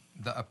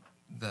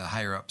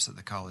higher ups at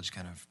the college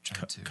kind of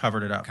tried to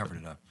covered it up.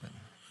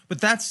 But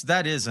that's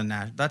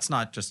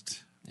not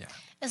just Yeah.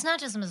 It's not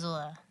just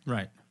Missoula.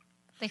 right.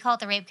 They call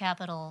it the rape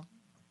capital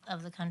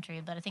of the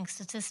country, but I think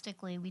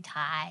statistically we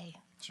tie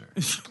Sure.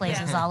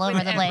 places Yeah. all over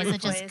With the place. every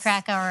It just place.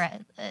 Krakauer.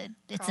 It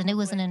was an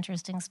Probably.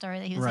 interesting story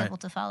that he was Right. able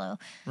to follow.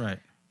 Right.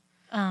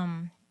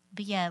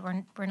 But yeah,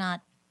 we're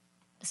not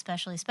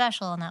especially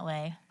special in that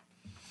way.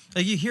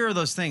 Like you hear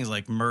those things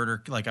like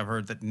murder. Like I've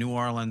heard that New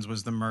Orleans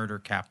was the murder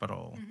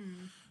capital,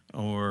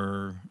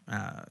 or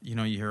you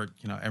hear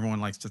everyone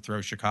likes to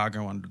throw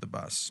Chicago under the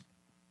bus.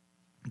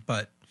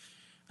 But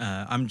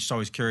I'm just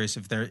always curious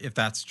if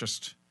that's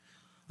just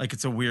like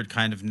it's a weird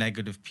kind of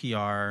negative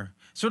PR.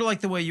 Sort of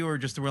like the way you were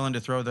just willing to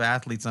throw the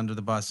athletes under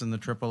the bus in the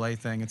AAA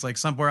thing. It's like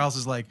somewhere else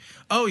is like,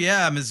 oh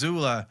yeah,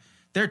 Missoula,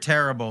 they're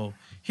terrible.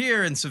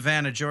 Here in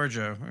Savannah,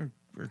 Georgia,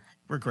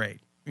 we're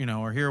great.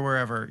 Or here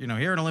wherever,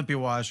 here in Olympia,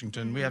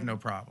 Washington, we have no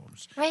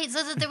problems. Right.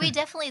 So we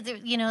definitely,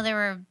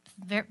 there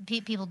were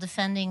people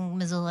defending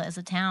Missoula as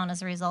a town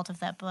as a result of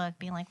that book,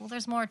 being like, well,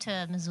 there's more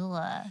to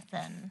Missoula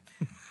than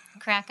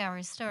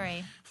Krakauer's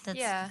story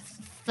that's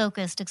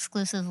focused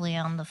exclusively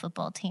on the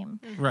football team.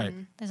 Right.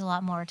 There's a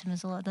lot more to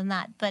Missoula than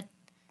that. But,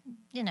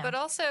 But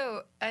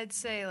also, I'd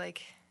say, I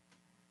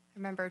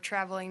remember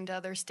traveling to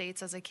other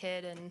states as a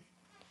kid and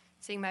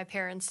seeing my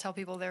parents tell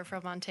people they're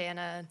from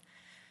Montana.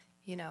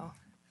 And,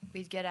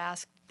 we'd get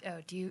asked, oh,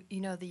 do you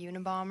know the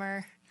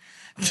Unabomber?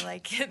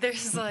 And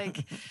there's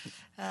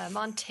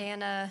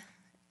Montana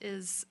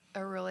is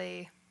a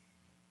really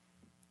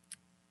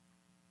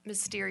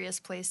mysterious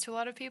place to a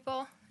lot of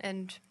people,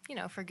 and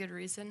for good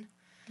reason.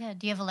 Yeah.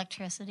 Do you have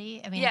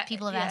electricity? I mean, Yeah,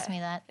 people have yeah, asked me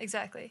that.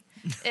 Exactly.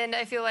 And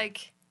I feel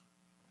like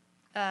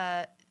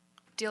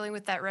dealing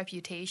with that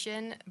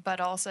reputation, but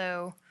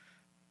also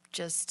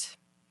just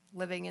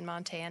living in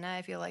Montana,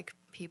 I feel like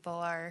people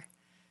are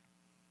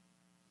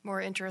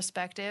more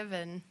introspective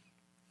and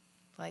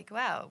like,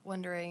 wow,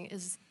 wondering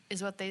is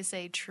what they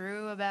say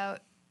true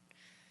about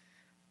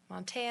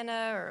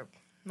Montana or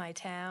my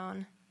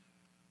town?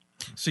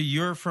 So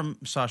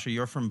Sasha,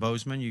 you're from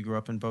Bozeman? You grew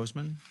up in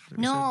Bozeman? Is that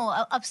what you said?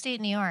 No, upstate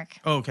New York.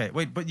 Oh, okay.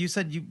 Wait, but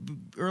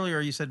earlier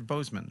you said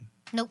Bozeman.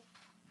 Nope.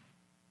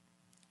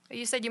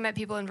 You said you met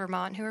people in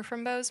Vermont who were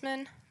from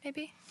Bozeman,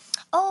 maybe?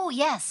 Oh,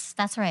 yes,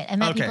 that's right. I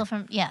met Okay. people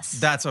from, yes.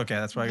 That's okay.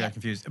 That's why I Yeah. got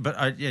confused. But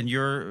and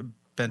you're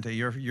Bente.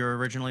 You're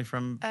originally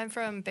from I'm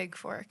from Big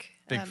Fork.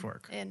 Big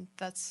Fork. And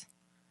that's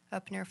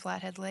up near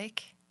Flathead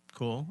Lake.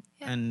 Cool.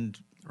 Yeah. And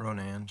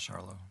Ronan,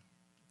 Charlo.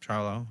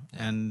 Charlo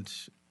and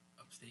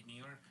Upstate New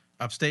York,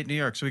 upstate New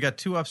York. So we got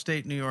two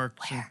upstate New York.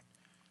 Where?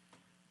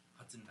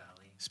 Hudson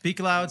Valley. Speak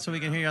loud so we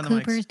can hear you on the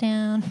mics.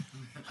 Cooperstown.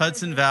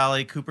 Hudson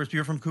Valley, Coopers.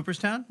 You're from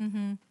Cooperstown?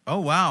 Mm-hmm. Oh,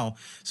 wow.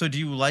 So do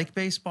you like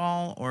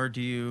baseball or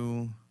do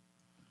you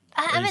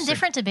I'm you sick?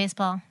 indifferent to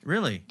baseball.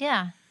 really?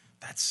 Yeah.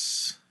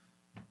 That's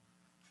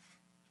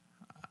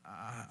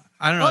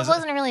I don't know. Well, it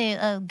wasn't really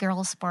a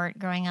girl sport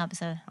growing up,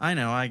 so. I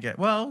know. I get.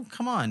 Well,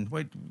 come on.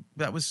 Wait,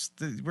 that was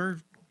we're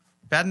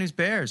Bad News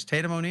Bears.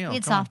 Tatum O'Neal. We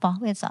had Come on.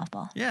 softball. We had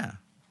softball. Yeah.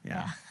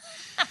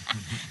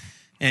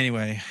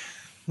 Anyway,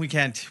 we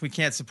can't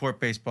support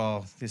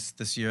baseball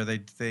this year.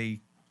 They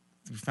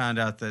found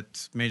out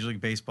that Major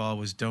League Baseball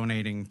was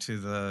donating to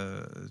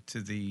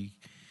the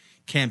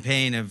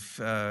campaign of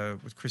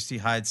with Christy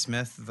Hyde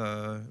Smith,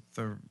 the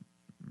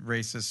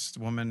racist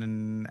woman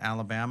in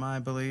Alabama, I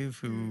believe,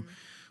 who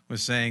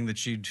was saying that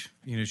she'd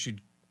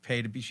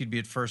pay she'd be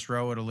at first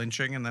row at a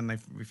lynching, and then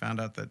we found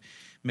out that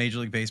Major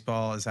League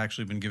Baseball has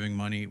actually been giving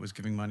money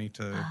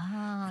to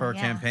her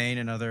yeah. campaign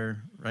and other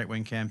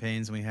right-wing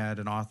campaigns. And we had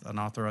an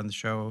author on the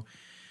show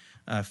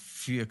a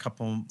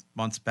couple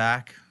months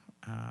back,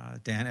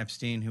 Dan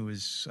Epstein, who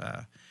has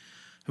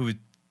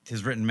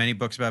written many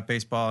books about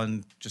baseball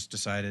and just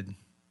decided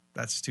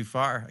that's too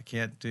far. I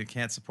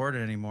can't support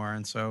it anymore.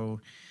 And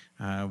so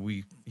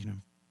we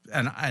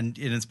and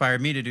it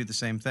inspired me to do the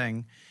same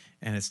thing.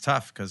 And it's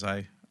tough because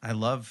I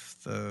love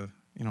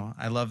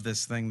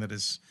this thing that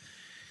is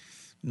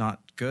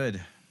not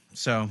good.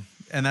 So,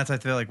 and I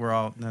feel like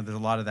there's a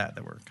lot of that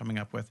we're coming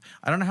up with.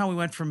 I don't know how we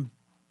went from,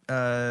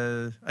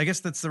 I guess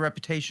that's the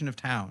reputation of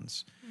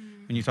towns.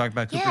 When you talk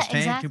about Yeah,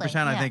 Cooperstown, exactly,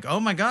 I yeah. think, oh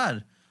my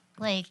God.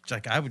 Like, It's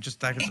like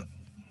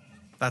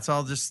that's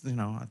all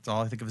that's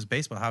all I think of is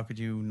baseball. How could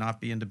you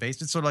not be into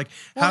baseball? It's sort of like,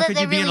 how could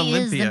you be in really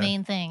Olympia? is the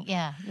main thing.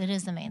 Yeah, it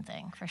is the main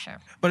thing for sure.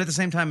 But at the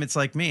same time, it's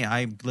like me.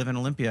 I live in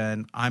Olympia,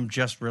 and I'm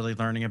just really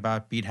learning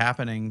about beat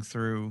happening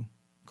through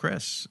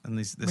Chris and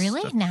this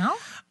Really? stuff. Now?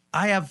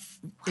 I have.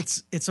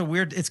 It's a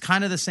weird. It's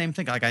kind of the same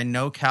thing. Like I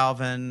know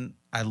Calvin.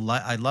 I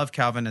love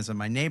Calvin as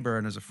my neighbor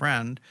and as a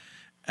friend,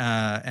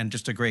 and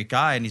just a great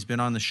guy. And he's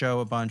been on the show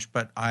a bunch.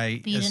 But But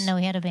you didn't know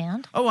he had a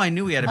band? Oh, I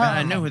knew he had a band.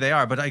 I know okay. who they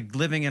are. But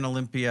living in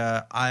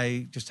Olympia,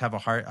 I just have a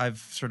heart. I've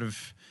sort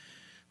of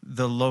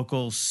the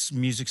local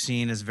music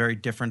scene is very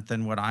different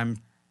than what I'm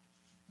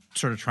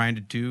sort of trying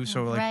to do.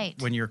 So like Right.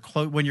 when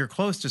you're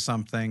close to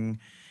something,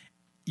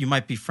 you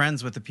might be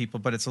friends with the people,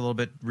 but it's a little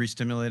bit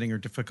re-stimulating or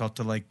difficult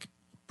to like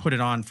put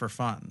it on for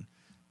fun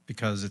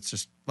because it's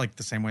just like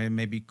the same way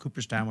maybe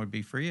Cooperstown would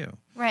be for you.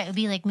 Right. It would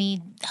be like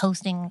me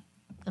hosting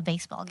a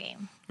baseball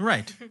game.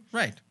 Right.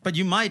 But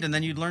you might, and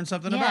then you'd learn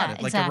something Yeah, about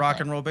it, like a rock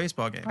exactly. and roll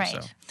baseball game.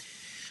 Right.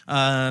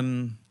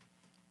 So,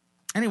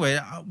 anyway,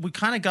 we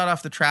kind of got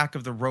off the track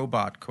of the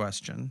robot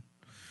question.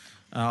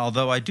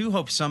 Although I do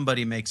hope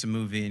somebody makes a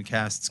movie and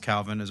casts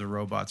Calvin as a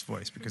robot's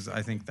voice because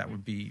I think that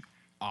would be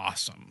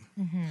awesome.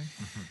 Mm-hmm.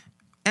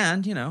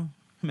 And,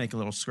 make a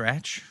little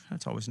scratch.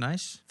 That's always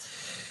nice.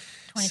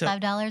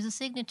 $25 a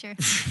signature.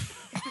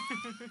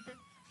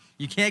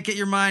 You can't get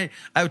your mind.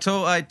 I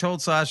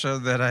told Sasha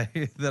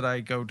that I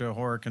go to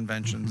horror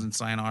conventions and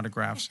sign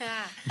autographs.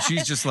 And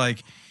she's just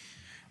like,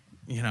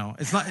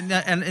 it's not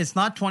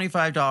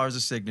 $25 a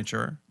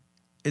signature.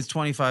 It's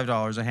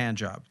 $25 a hand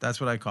job. That's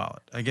what I call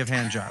it. I give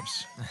hand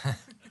jobs.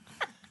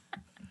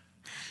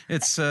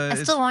 It's I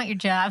still want your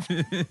job.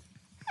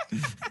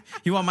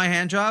 you want my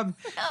hand job?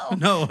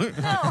 No.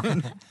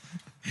 No.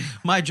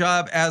 My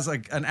job as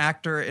an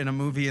actor in a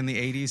movie in the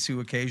 80s who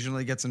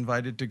occasionally gets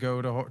invited to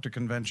go to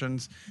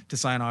conventions to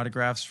sign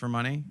autographs for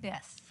money.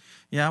 Yes.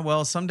 Yeah,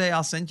 well, someday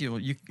I'll send you.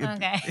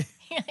 Okay.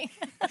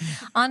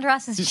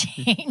 Andras has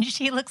changed.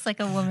 He looks like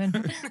a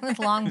woman with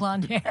long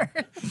blonde hair.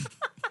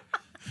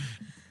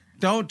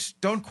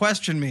 Don't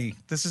question me.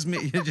 This is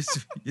me.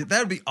 That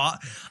would be.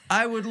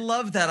 I would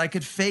love that. I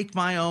could fake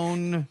my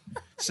own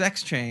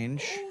sex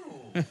change.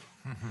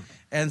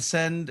 And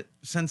send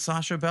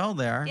Sasha Bell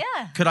there.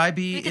 Yeah. Could I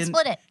be We could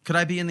split it. Could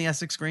I be in the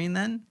Essex Green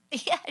then?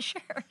 Yeah,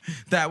 sure.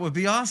 That would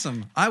be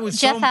awesome. I would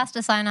Jeff has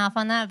to sign off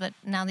on that, but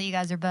now that you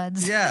guys are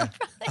buds. Yeah.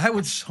 I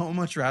would so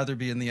much rather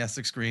be in the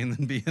Essex Green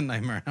than be in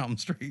Nightmare on Elm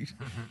Street.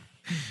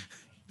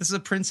 This is a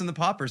Prince and the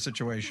Pauper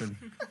situation.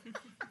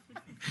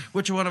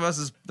 Which one of us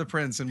is the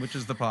prince and which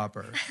is the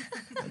pauper?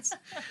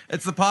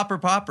 It's the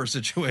pauper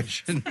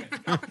situation.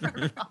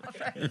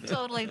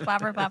 Totally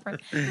popper.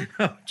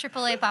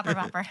 Triple A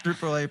popper.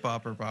 Triple A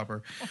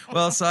popper.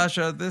 Well,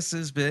 Sasha, this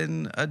has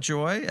been a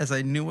joy, as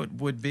I knew it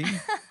would be.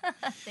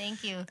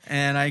 Thank you.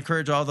 And I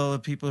encourage all the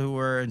people who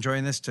are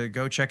enjoying this to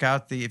go check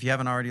out if you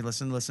haven't already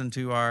listen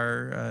to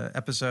our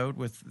episode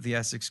with the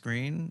Essex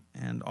Green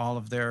and all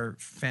of their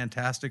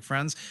fantastic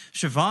friends.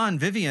 Siobhan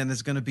Vivian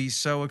is going to be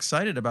so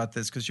excited about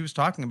this because she was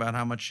talking about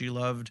how much she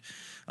loved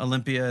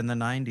Olympia in the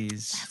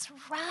 90s. That's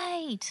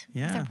right.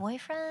 Yeah. With her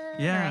boyfriend?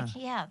 Yeah.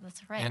 Yeah,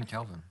 that's right. And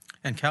Calvin.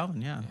 And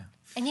Calvin, yeah.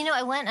 And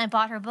I went and I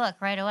bought her book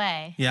right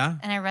away. Yeah?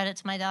 And I read it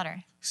to my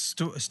daughter.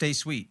 Stay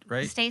Sweet,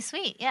 right? Stay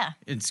Sweet, yeah.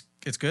 It's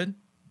good?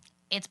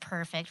 It's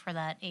perfect for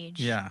that age.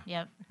 Yeah.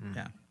 Yep.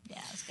 Yeah.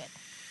 Yeah, it's good.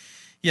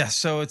 Yeah,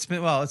 so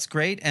it's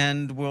great,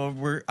 and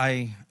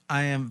I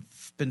have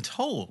been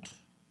told,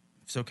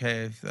 it's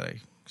okay if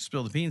I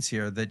spill the beans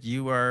here, that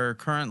you are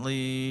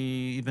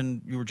currently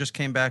you just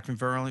came back from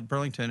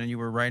Burlington and you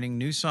were writing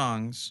new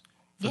songs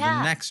for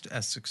the next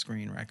Essex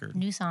Green record.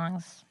 New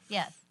songs,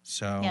 yes.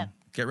 So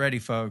get ready,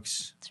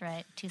 folks. That's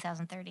right,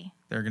 2030.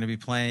 They're going to be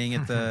playing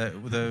at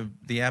the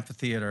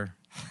amphitheater.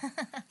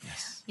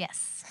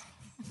 Yes.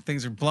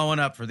 Things are blowing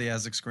up for the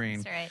Essex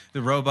Green. That's right.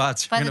 The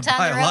robots are By going the to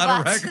buy time a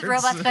lot of records. the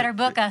robots better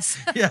book us.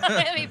 Yeah. I'm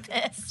going to be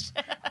pissed.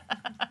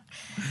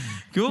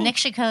 Cool. Nick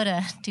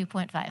Shikoda,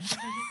 2.5.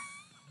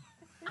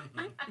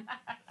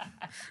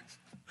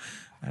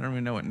 I don't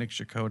even know what Nick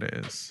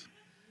Shikoda is.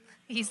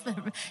 He's the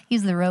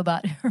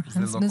robot who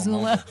runs local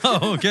Missoula.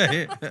 Oh,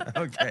 okay.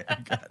 Okay.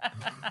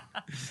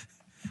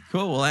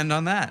 Cool. We'll end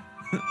on that.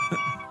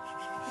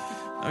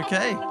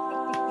 Okay.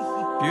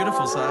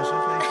 Beautiful,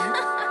 Sasha. Thank you.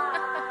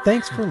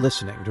 Thanks for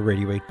listening to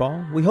Radio 8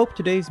 Ball. We hope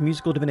today's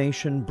musical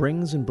divination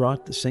brings and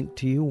brought the sync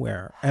to you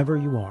wherever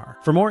you are.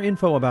 For more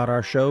info about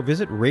our show,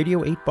 visit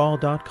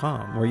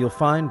radio8ball.com, where you'll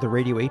find the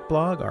Radio 8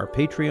 blog, our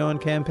Patreon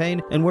campaign,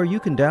 and where you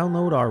can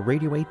download our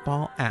Radio 8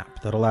 Ball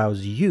app that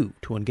allows you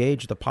to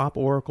engage the Pop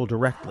Oracle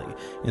directly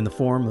in the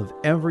form of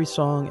every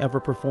song ever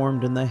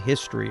performed in the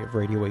history of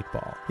Radio 8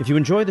 Ball. If you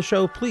enjoy the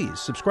show, please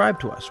subscribe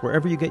to us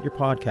wherever you get your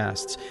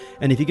podcasts.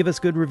 And if you give us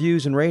good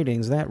reviews and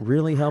ratings, that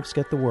really helps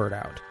get the word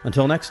out.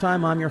 Until next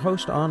time, I'm your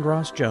host,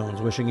 Andros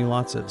Jones, wishing you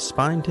lots of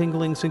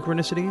spine-tingling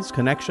synchronicities,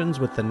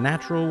 connections with the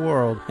natural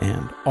world,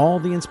 and all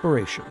the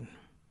inspiration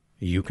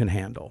you can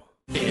handle.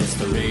 It's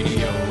the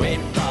Radio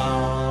 8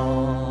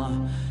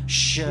 Ball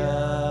Show.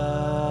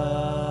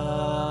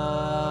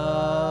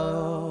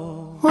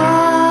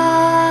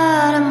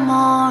 What a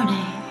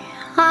morning,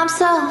 I'm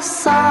so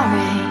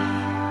sorry.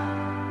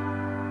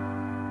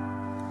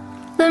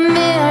 The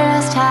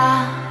merest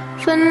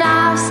half, but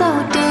now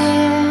so dear.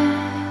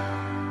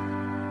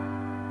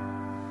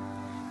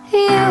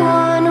 You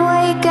won't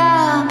wake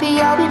up,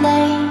 you'll be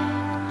late.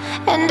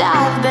 And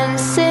I've been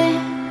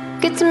sick,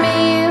 it's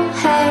me you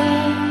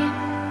hate.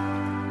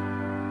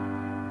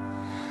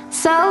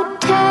 So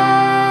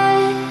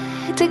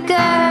take the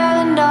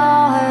girl and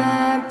all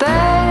her birds.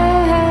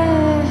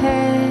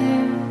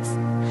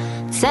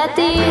 Set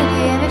the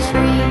you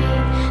free,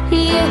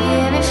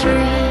 you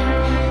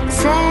free.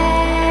 Set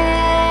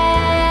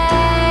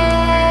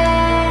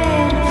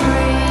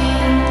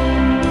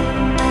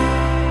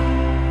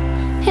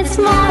it's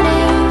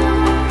morning.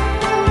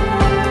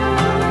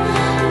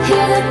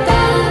 Hear the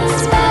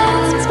bells,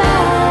 bells,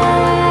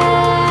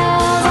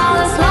 bells. All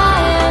this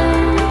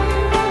lying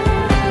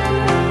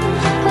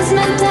was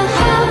meant to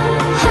help,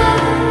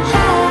 help,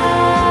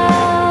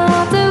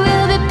 help. There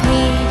will be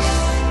peace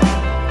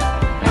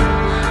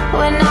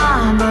when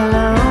I'm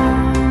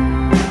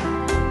alone.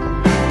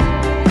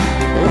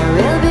 There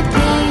will be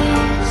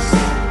peace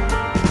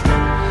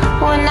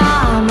when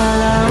I'm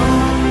alone.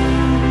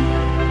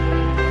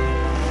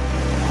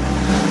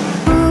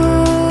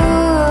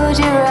 Would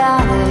you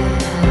rather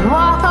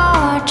walk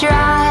or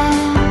drive?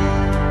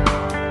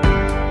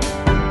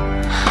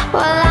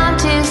 Well, I'm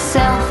too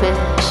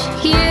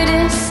selfish, you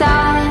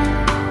decide.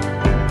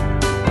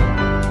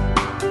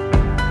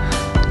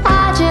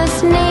 I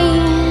just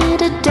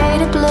need a day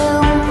to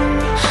bloom,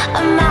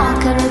 a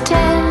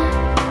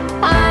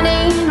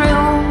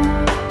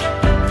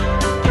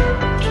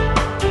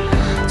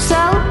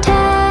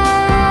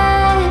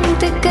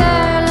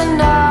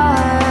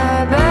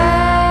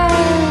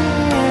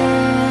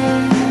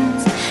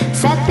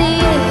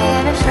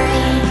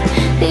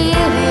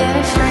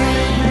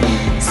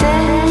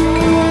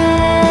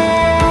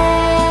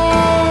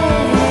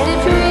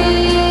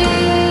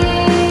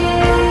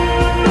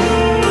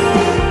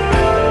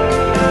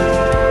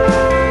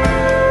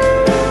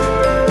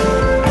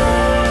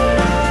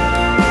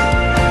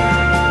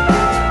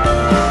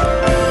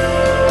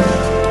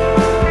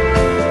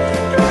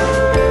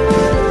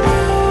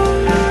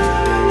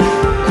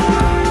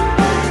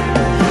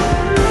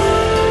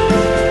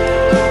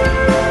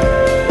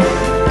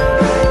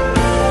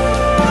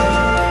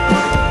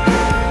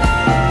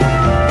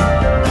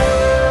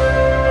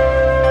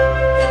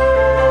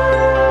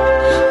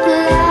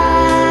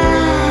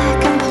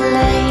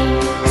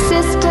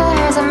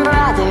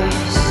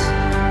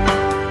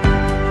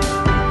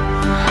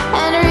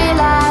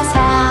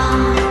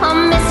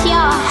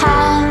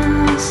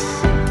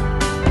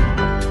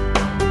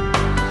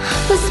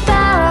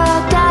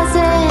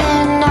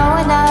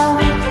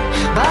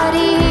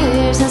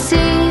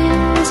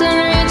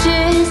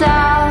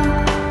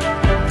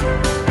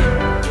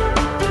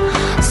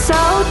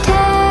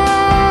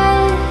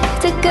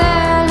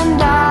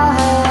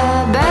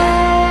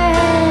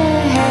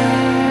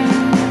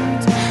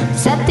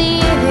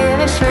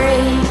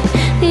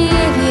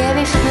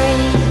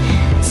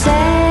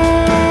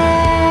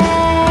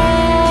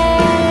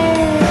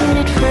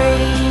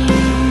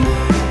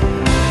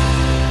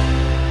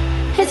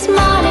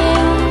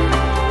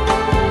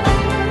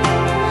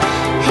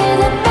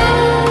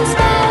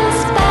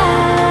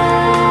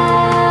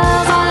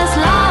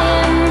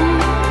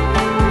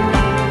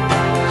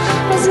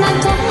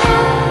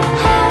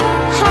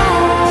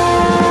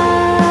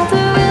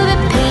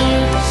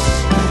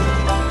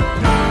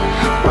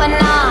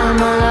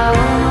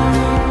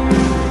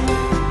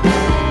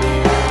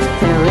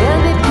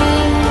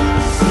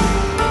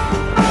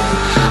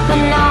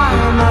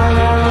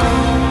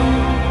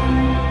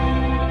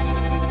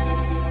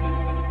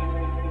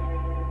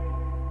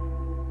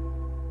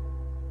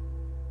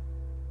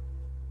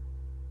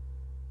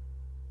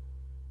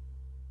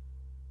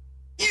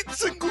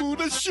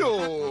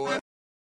show.